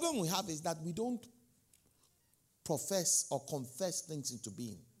 The problem we have is that we don't profess or confess things into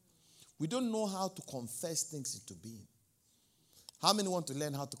being. We don't know how to confess things into being. How many want to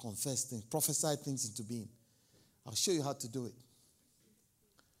learn how to confess things, prophesy things into being? I'll show you how to do it.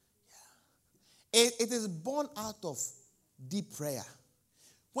 Yeah. It is born out of deep prayer.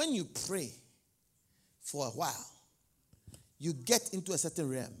 When you pray for a while, you get into a certain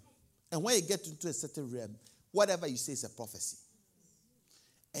realm. And when you get into a certain realm, whatever you say is a prophecy.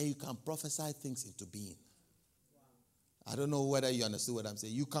 And you can prophesy things into being. I don't know whether you understand what I'm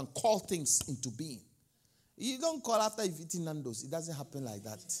saying. You can call things into being. You don't call after you've eaten Nando's. It doesn't happen like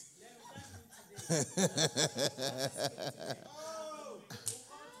that.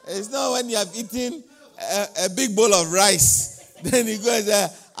 It's not when you have eaten a big bowl of rice. Then you go and say,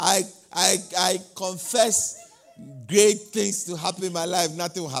 I confess great things to happen in my life.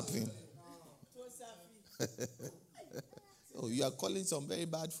 Nothing will happen. Oh, you are calling some very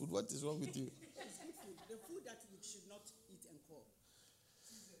bad food. What is wrong with you? The food that we should not eat and call.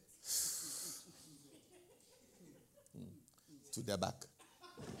 To the back.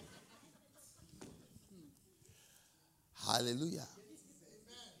 Hallelujah.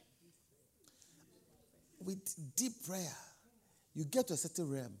 With deep prayer, you get to a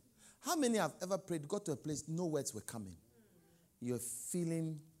certain realm. How many have ever prayed, got to a place, no words were coming? You're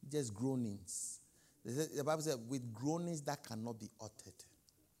feeling just groanings. The Bible says, with groanings that cannot be uttered.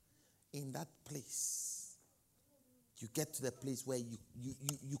 In that place, you get to the place where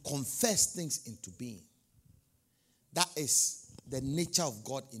you confess things into being. That is the nature of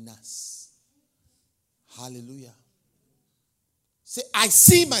God in us. Hallelujah. Say, I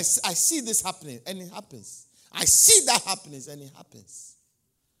see this happening, and it happens. I see that happening, and it happens.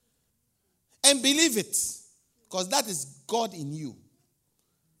 And believe it, because that is God in you.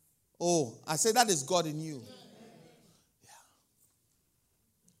 Oh, I say that is God in you.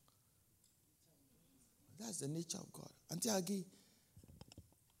 Yeah. That's the nature of God. Until Agi,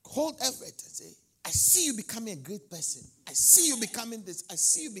 hold Everett and say, I see you becoming a great person. I see you becoming this. I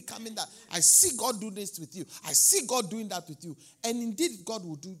see you becoming that. I see God do this with you. I see God doing that with you. And indeed, God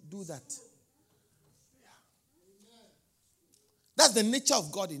will do that. That's the nature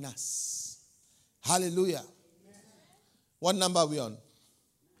of God in us. Hallelujah. What number are we on?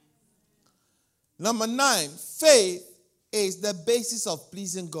 Number 9, faith is the basis of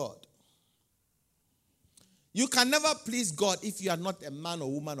pleasing God. You can never please God if you are not a man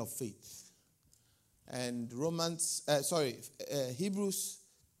or woman of faith. And Hebrews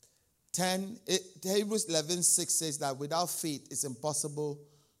 11:6 says that without faith it's impossible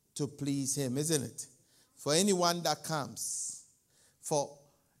to please him, isn't it? For anyone that comes,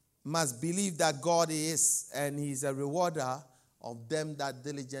 must believe that God is, and he's a rewarder of them that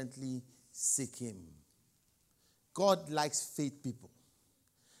diligently seek him. God likes faith people.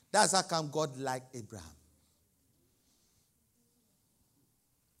 That's how come God liked Abraham.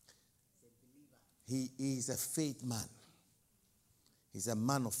 He is a faith man. He's a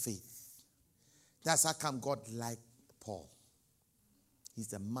man of faith. That's how come God liked Paul.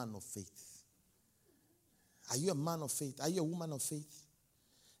 He's a man of faith. Are you a man of faith? Are you a woman of faith?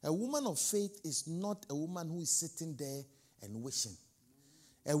 A woman of faith is not a woman who is sitting there and wishing.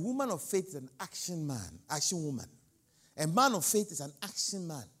 A woman of faith is an action woman. A man of faith is an action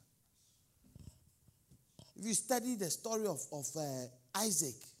man. If you study the story of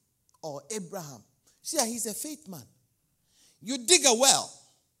Isaac or Abraham, see, he's a faith man. You dig a well,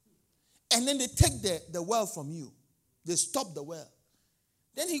 and then they take the well from you. They stop the well.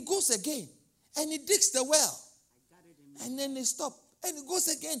 Then he goes again, and he digs the well. And then they stop. And he goes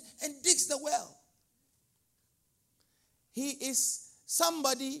again and digs the well. He is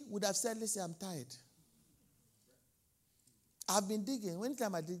somebody would have said, listen, I'm tired. I've been digging.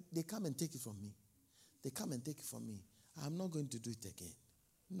 Anytime I dig, they come and take it from me. They come and take it from me. I'm not going to do it again.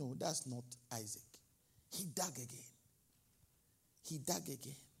 No, that's not Isaac. He dug again. He dug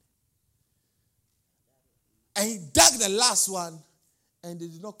again. And he dug the last one, and they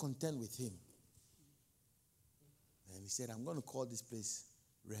did not contend with him. And he said, I'm going to call this place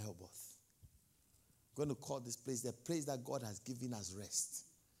Rehoboth. I'm going to call this place the place that God has given us rest.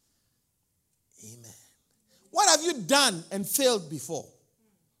 Amen. What have you done and failed before?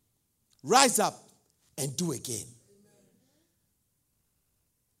 Rise up and do again.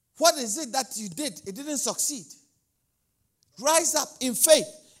 What is it that you did? It didn't succeed. Rise up in faith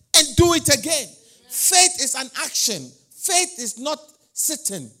and do it again. Faith is an action. Faith is not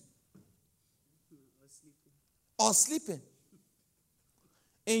sitting or sleeping.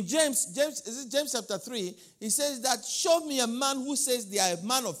 In James chapter 3, he says that show me a man who says they are a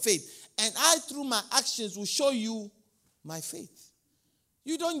man of faith, and I through my actions will show you my faith.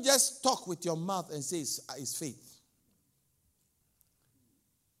 You don't just talk with your mouth and say it's faith.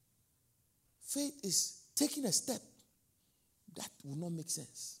 Faith is taking a step that will not make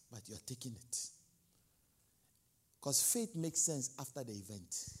sense, but you're taking it. Because faith makes sense after the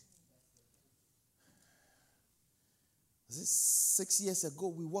event. 6 years ago,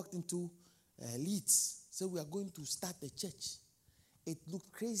 we walked into Leeds. So we are going to start the church. It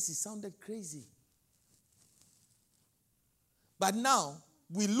looked crazy, sounded crazy. But now,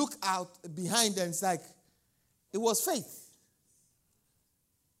 we look out behind and it's like, it was faith.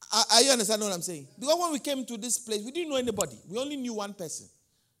 Are you understand what I'm saying? Because when we came to this place, we didn't know anybody. We only knew one person.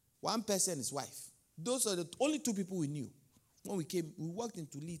 One person and his wife. Those are the only two people we knew. When we came, we walked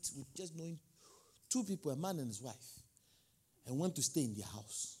into Leeds with just knowing two people, a man and his wife, and went to stay in their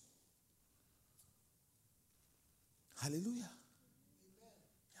house. Hallelujah.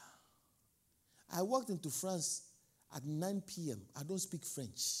 Yeah. I walked into France at 9 p.m. I don't speak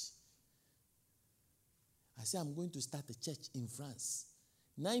French. I said, I'm going to start a church in France.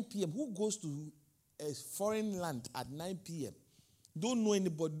 9 p.m. Who goes to a foreign land at 9 p.m.? Don't know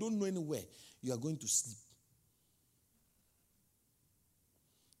anybody, don't know anywhere. You are going to sleep.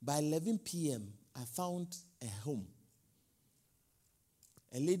 By 11 p.m., I found a home.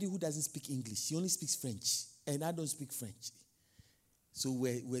 A lady who doesn't speak English. She only speaks French. And I don't speak French. So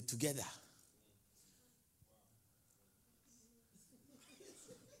we're together.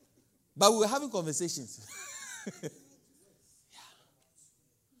 But we were having conversations.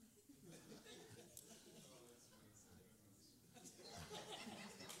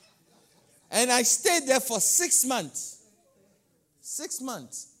 And I stayed there for 6 months. 6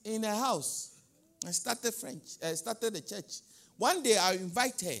 months in a house. I started started the church. One day I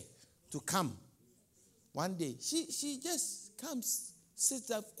invite her to come. One day. She just comes, sits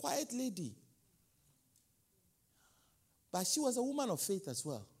a quiet lady. But she was a woman of faith as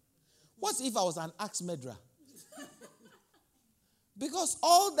well. What if I was an axe murderer? Because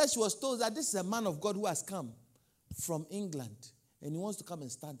all that she was told is that this is a man of God who has come from England and he wants to come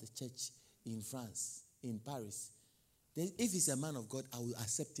and start the church in France, in Paris. Then if he's a man of God, I will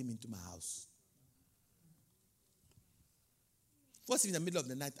accept him into my house. First, in the middle of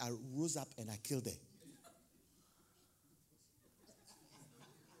the night, I rose up and I killed her.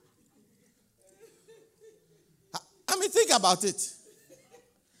 I mean, think about it.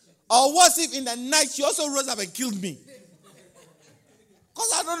 Or what if in the night she also rose up and killed me?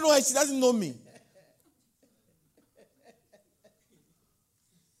 Because I don't know her, she doesn't know me.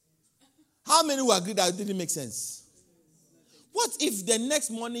 How many will agree that it didn't make sense? What if the next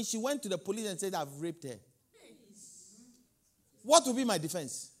morning she went to the police and said, I've raped her? What will be my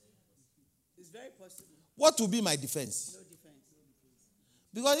defense? It's very possible. What will be my defense? No defense.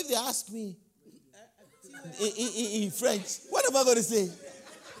 Because if they ask me in French, what am I going to say?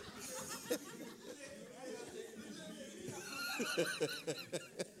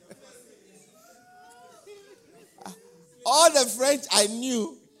 All the French I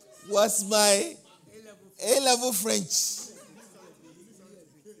knew was my A-level French.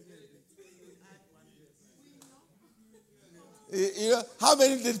 You know, how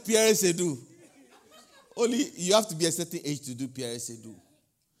many did PRSA do? Only you have to be a certain age to do PRSA do.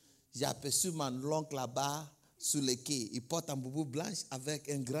 J'ai aperçu mon oncle là-bas sous le quai. Il porte un boubou blanche avec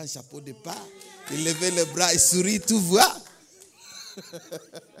un grand chapeau de pas. Il levait les bras et sourit, tout voit. Whatever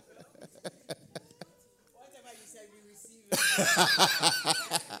you said, we receive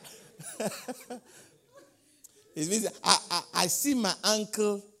it. It means I see my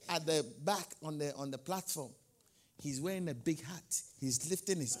uncle at the back on the platform. He's wearing a big hat. He's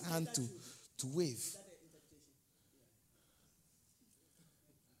lifting his hand to wave.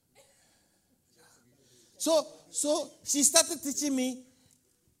 So she started teaching me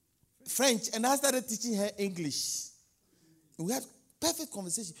French, and I started teaching her English. We had perfect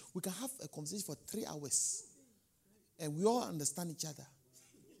conversation. We can have a conversation for 3 hours, and we all understand each other.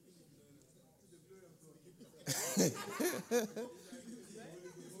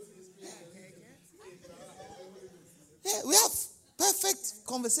 Yeah, we have perfect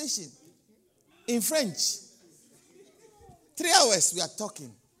conversation in French. 3 hours we are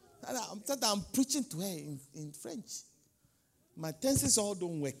talking. I'm preaching to her in French. My tenses all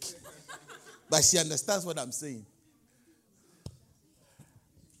don't work. But she understands what I'm saying.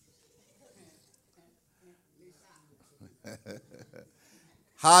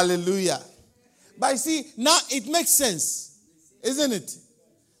 Hallelujah. But you see, now it makes sense. Isn't it?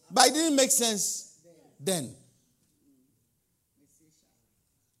 But it didn't make sense then.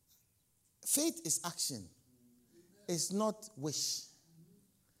 Faith is action. It's not wish.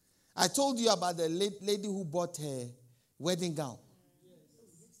 I told you about the lady who bought her wedding gown.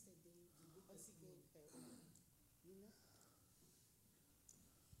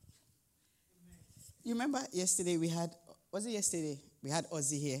 You remember yesterday we had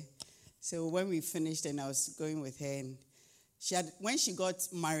Ozzy here. So when we finished and I was going with her, and when she got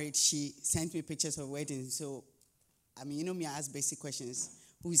married, she sent me pictures of wedding. So, I mean, you know me, I ask basic questions.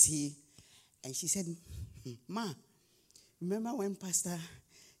 Who's he? And she said, Ma, remember when Pastor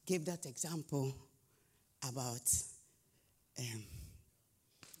gave that example about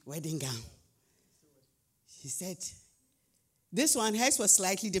wedding gown? She said, this one, hers was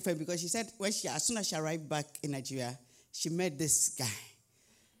slightly different because she said as soon as she arrived back in Nigeria, she met this guy.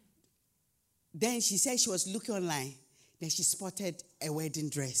 Then she said she was looking online. Then she spotted a wedding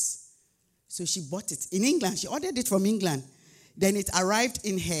dress. So she bought it in England. She ordered it from England. Then it arrived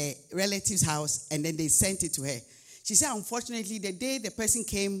in her relative's house, and then they sent it to her. She said, unfortunately, the day the person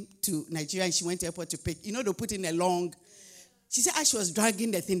came to Nigeria and she went to the airport to pick, they put in a long. She said, as she was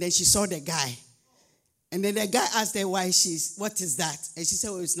dragging the thing, then she saw the guy. And then the guy asked her what is that? And she said,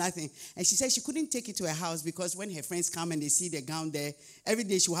 oh, it's nothing. And she said she couldn't take it to her house because when her friends come and they see the gown there, every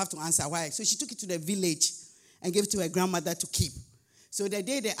day she will have to answer why. So she took it to the village and gave it to her grandmother to keep. So the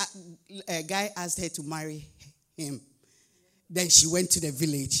day the guy asked her to marry him, then she went to the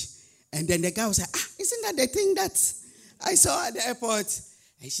village. And then the guy was like, isn't that the thing that I saw at the airport?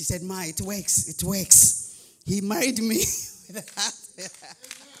 And she said, Ma, it works. It works. He married me with that.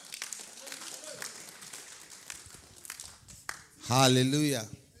 Hallelujah.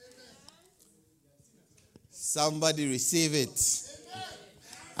 Somebody receive it.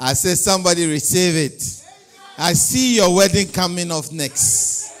 I said somebody receive it. I see your wedding coming up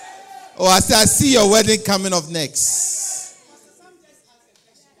next. Oh, I said I see your wedding coming up next.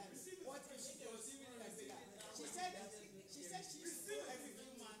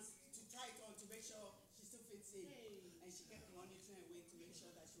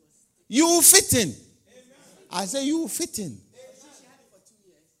 You will fit in. I say you will fit in.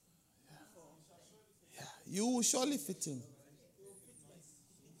 Yeah, you will surely fit in.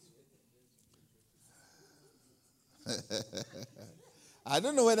 I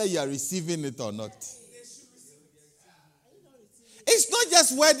don't know whether you are receiving it or not. It's not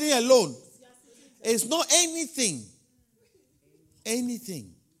just wedding alone. It's not anything.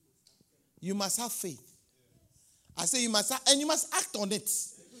 Anything. You must have faith. I say you must have, and you must act on it.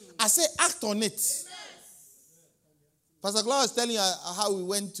 I say act on it. Pastor Gloria was telling you how we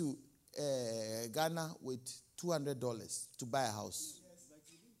went to Ghana with $200 to buy a house.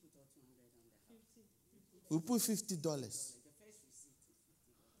 We put $50.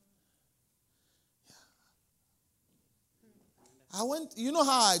 I went, you know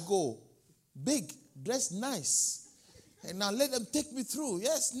how I go. Big, dressed nice. And now let them take me through.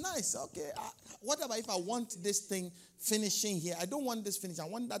 Yes, nice. Okay. What about if I want this thing finishing here? I don't want this finish. I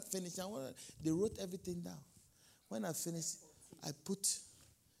want that finish. They wrote everything down. When I finished, I put,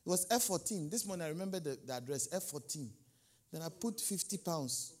 it was F14. This morning I remember the address, F14. Then I put 50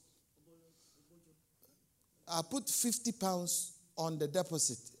 pounds. I put 50 pounds on the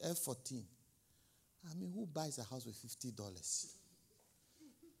deposit, F14. I mean, who buys a house with $50?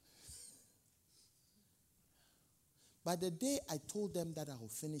 But the day I told them that I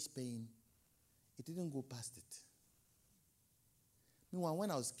would finish paying, it didn't go past it. Meanwhile,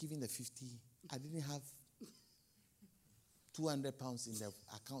 when I was giving the 50, I didn't have 200 pounds in the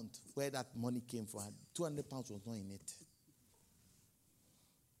account where that money came from. 200 pounds was not in it.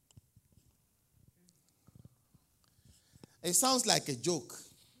 It sounds like a joke,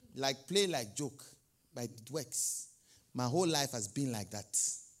 like play like joke, but it works. My whole life has been like that.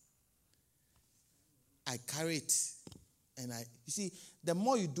 I carry it, and you see, the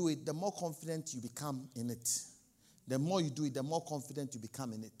more you do it, the more confident you become in it. The more you do it, the more confident you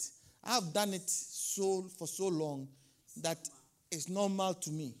become in it. I've done it for so long that it's normal to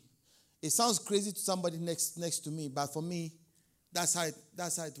me. It sounds crazy to somebody next to me, but for me, that's how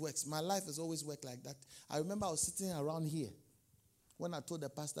it works. My life has always worked like that. I remember I was sitting around here when I told the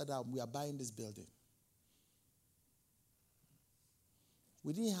pastor that we are buying this building.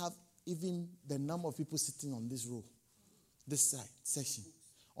 We didn't have even the number of people sitting on this row, this side, section.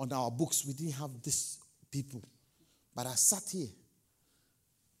 On our books, we didn't have this people. But I sat here.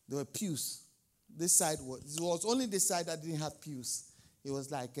 There were pews. This side it was only this side that didn't have pews. It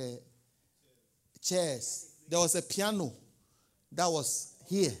was like chairs. There was a piano that was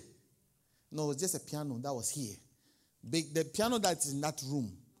here. No, it was just a piano that was here. The piano that's in that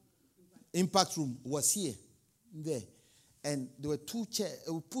room, impact room, was here, there. And there were 2 chairs.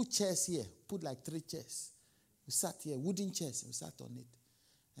 We put chairs here, put like 3 chairs. We sat here, wooden chairs, we sat on it.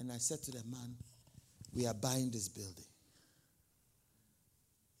 And I said to the man, we are buying this building.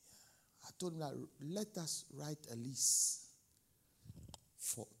 I told him that let us write a lease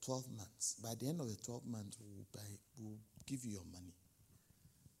for 12 months. By the end of the 12 months, we'll give you your money.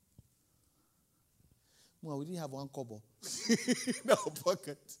 Well, we didn't have 1 kobo in our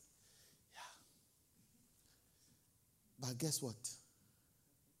pocket. Yeah. But guess what?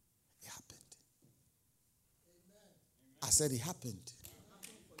 It happened. I said it happened.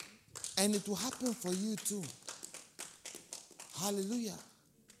 And it will happen for you too. Hallelujah.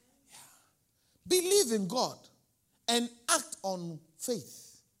 Yeah. Believe in God and act on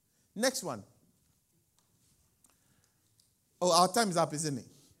faith. Next one. Oh, our time is up, isn't it?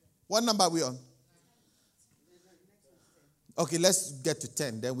 What number are we on? Okay, let's get to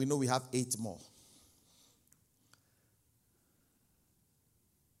 10. Then we know we have 8 more.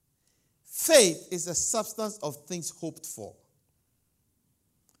 Faith is a substance of things hoped for.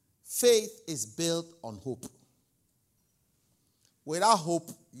 Faith is built on hope. Without hope,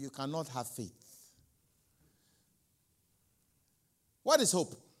 you cannot have faith. What is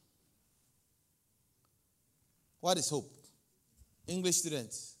hope? What is hope? English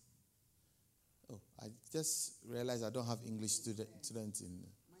students. Oh, I just realized I don't have English students in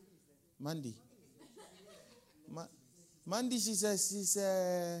Mandy. Mandy, she says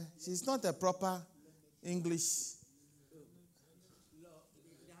she's not a proper English.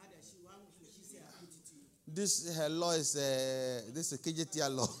 This her law is this is KJTR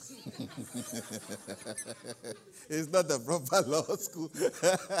law. It's not a proper law school.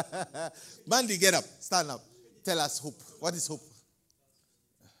 Mandy, get up, stand up. Tell us hope. What is hope?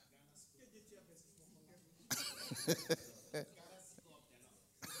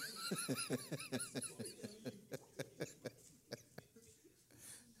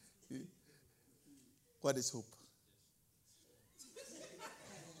 What is hope?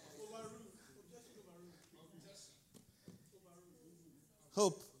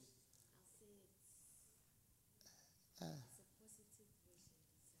 Hope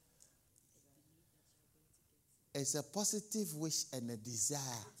It's a positive wish and a desire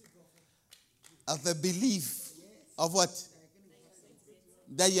of a belief of what?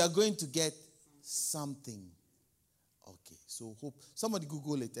 That you are going to get something. Okay, so hope. Somebody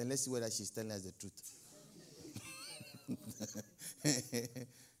Google it and let's see whether she's telling us the truth.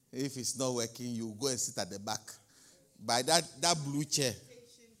 If it's not working, you go and sit at the back. By that blue chair.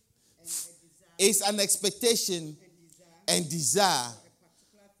 It's an expectation and desire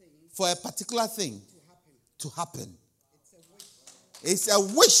for a particular thing to happen. It's a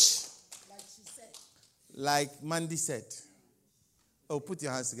wish. Like Mandy said. Oh, put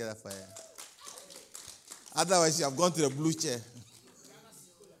your hands together for her. Otherwise, you have gone to the blue chair.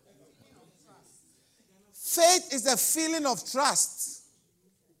 Faith is a feeling of trust.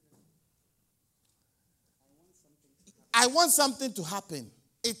 I want something to happen.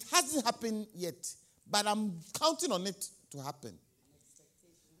 It hasn't happened yet, but I'm counting on it to happen.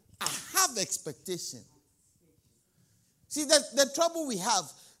 I have expectation. See, the trouble we have,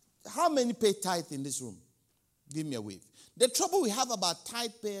 how many pay tithe in this room? Give me a wave. The trouble we have about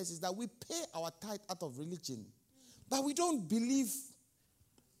tithe payers is that we pay our tithe out of religion, but we don't believe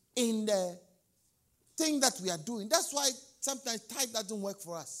in the thing that we are doing. That's why sometimes tithe doesn't work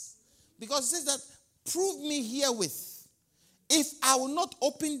for us. Because it says that, prove me herewith, if I will not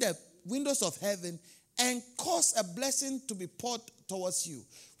open the windows of heaven and cause a blessing to be poured towards you.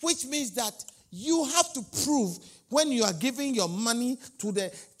 Which means that you have to prove when you are giving your money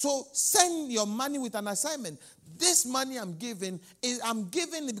so send your money with an assignment. This money I'm giving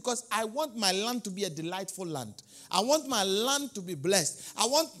it because I want my land to be a delightful land. I want my land to be blessed. I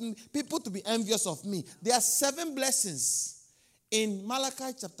want people to be envious of me. There are 7 blessings in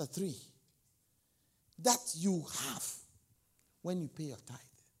Malachi chapter 3 that you have when you pay your tithe.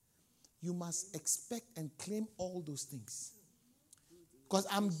 You must expect and claim all those things. Because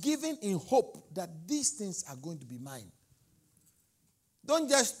I'm giving in hope that these things are going to be mine. Don't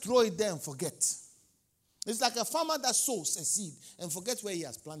just throw it there and forget. It's like a farmer that sows a seed and forgets where he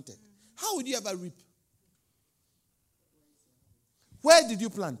has planted. How would you ever reap? Where did you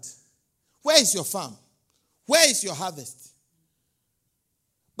plant? Where is your farm? Where is your harvest?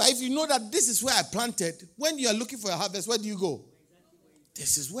 But if you know that this is where I planted, when you are looking for a harvest, where do you go?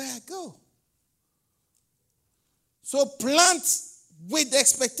 This is where I go. So plant with the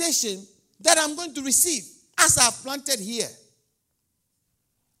expectation that I'm going to receive as I've planted here.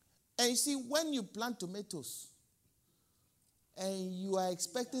 And you see, when you plant tomatoes and you are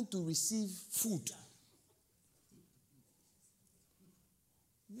expecting to receive food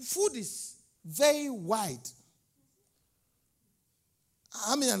is very wide.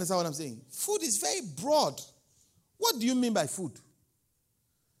 How many understand what I'm saying? Food is very broad. What do you mean by food?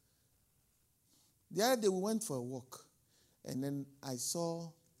 The other day we went for a walk, and then I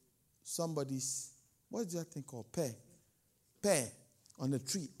saw somebody's, what is that thing called? Pear on a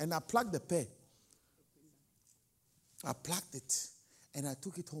tree. And I plucked the pear. I plucked it, and I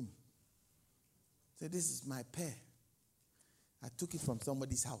took it home. So this is my pear. I took it from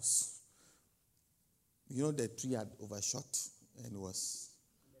somebody's house. You know, the tree had overshot and was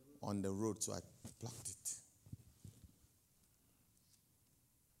on the road, so I plucked it.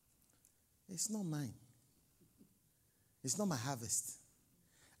 It's not mine. It's not my harvest.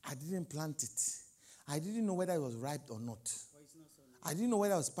 I didn't plant it. I didn't know whether it was ripe or not. I didn't know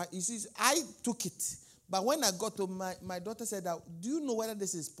whether it was. You see, I took it. But when I got home, my daughter said, do you know whether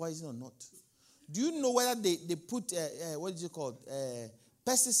this is poison or not? Do you know whether they put, what is it called,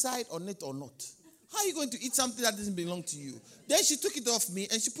 pesticide on it or not? How are you going to eat something that doesn't belong to you? Then she took it off me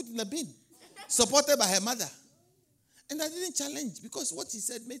and she put it in a bin, supported by her mother. And I didn't challenge because what she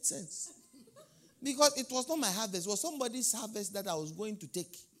said made sense. Because it was not my harvest. It was somebody's harvest that I was going to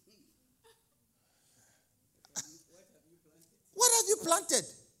take. What have you planted?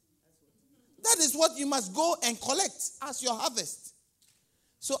 That is what you must go and collect as your harvest.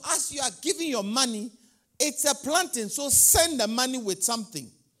 So as you are giving your money, it's a planting. So send the money with something.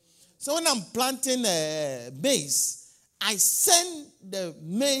 So when I'm planting maize, I send the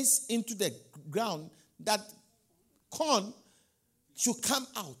maize into the ground that corn should come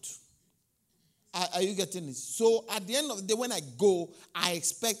out. Are you getting it? So at the end of the day, when I go, I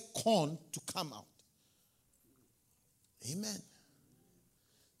expect corn to come out. Amen.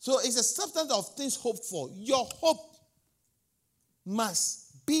 So it's a substance of things hoped for. Your hope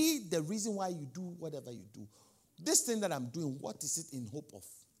must be the reason why you do whatever you do. This thing that I'm doing, what is it in hope of?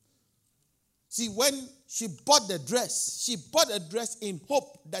 See, when she bought a dress in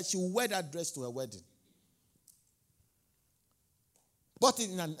hope that she will wear that dress to her wedding. Bought it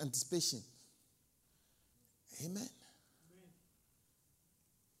in an anticipation. Amen.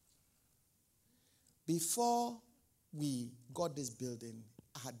 Before we got this building,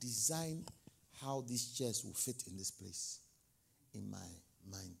 I had designed how these chairs will fit in this place in my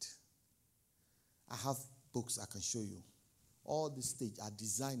mind. I have books I can show you. All this stage, I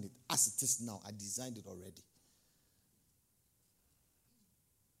designed it as it is now. I designed it already.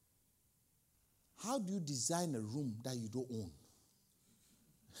 How do you design a room that you don't own?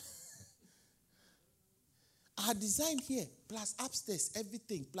 I designed here, plus upstairs,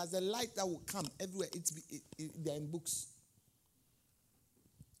 everything, plus the light that will come everywhere. They're in books.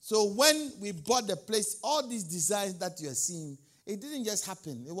 So when we bought the place, all these designs that you are seeing, it didn't just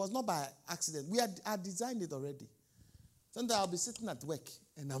happen. It was not by accident. I designed it already. Sometimes I'll be sitting at work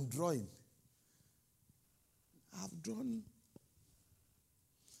and I'm drawing. I've drawn.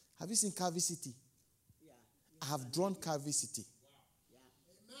 Have you seen Carvey City? Yeah. I have drawn Carvey City. Wow.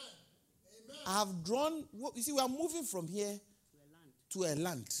 Yeah. Amen. I have drawn. You see, we are moving from here to a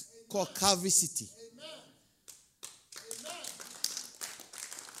land called Carvey City. Amen. Amen.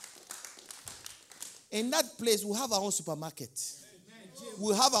 In that place, we'll have our own supermarket. Amen.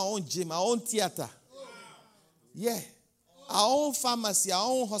 We'll have our own gym, our own theater. Wow. Yeah. Our own pharmacy, our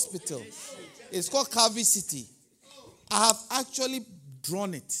own hospital. It's called Carvey City. I have actually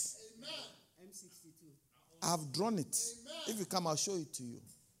drawn it. I have drawn it. If you come, I'll show it to you.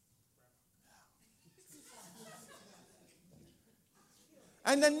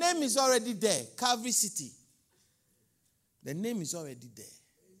 And the name is already there. Carvey City. The name is already there.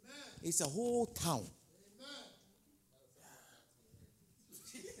 It's a whole town.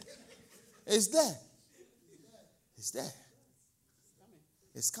 It's there. It's there.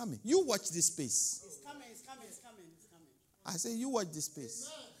 It's coming. You watch this space. It's coming. I say, you watch this space.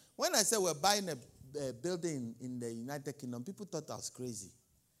 When I said we're buying a building in the United Kingdom, people thought I was crazy.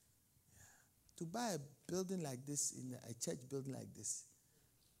 To buy a building like this, in a church building like this,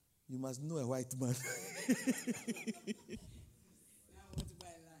 you must know a white man.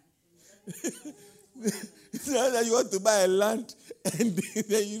 Now that you want to buy a land, and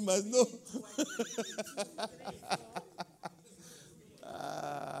then you must know.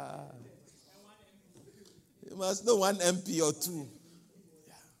 You must know one MP or two.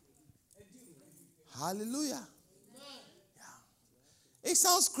 Yeah. Hallelujah. Yeah. It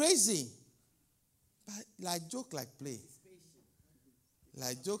sounds crazy. But like joke, like play.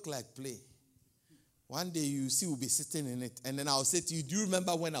 Like joke, like play. One day you see we'll be sitting in it. And then I'll say to you, do you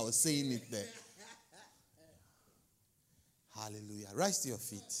remember when I was saying it there? Hallelujah. Rise to your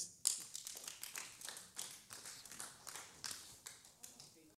feet.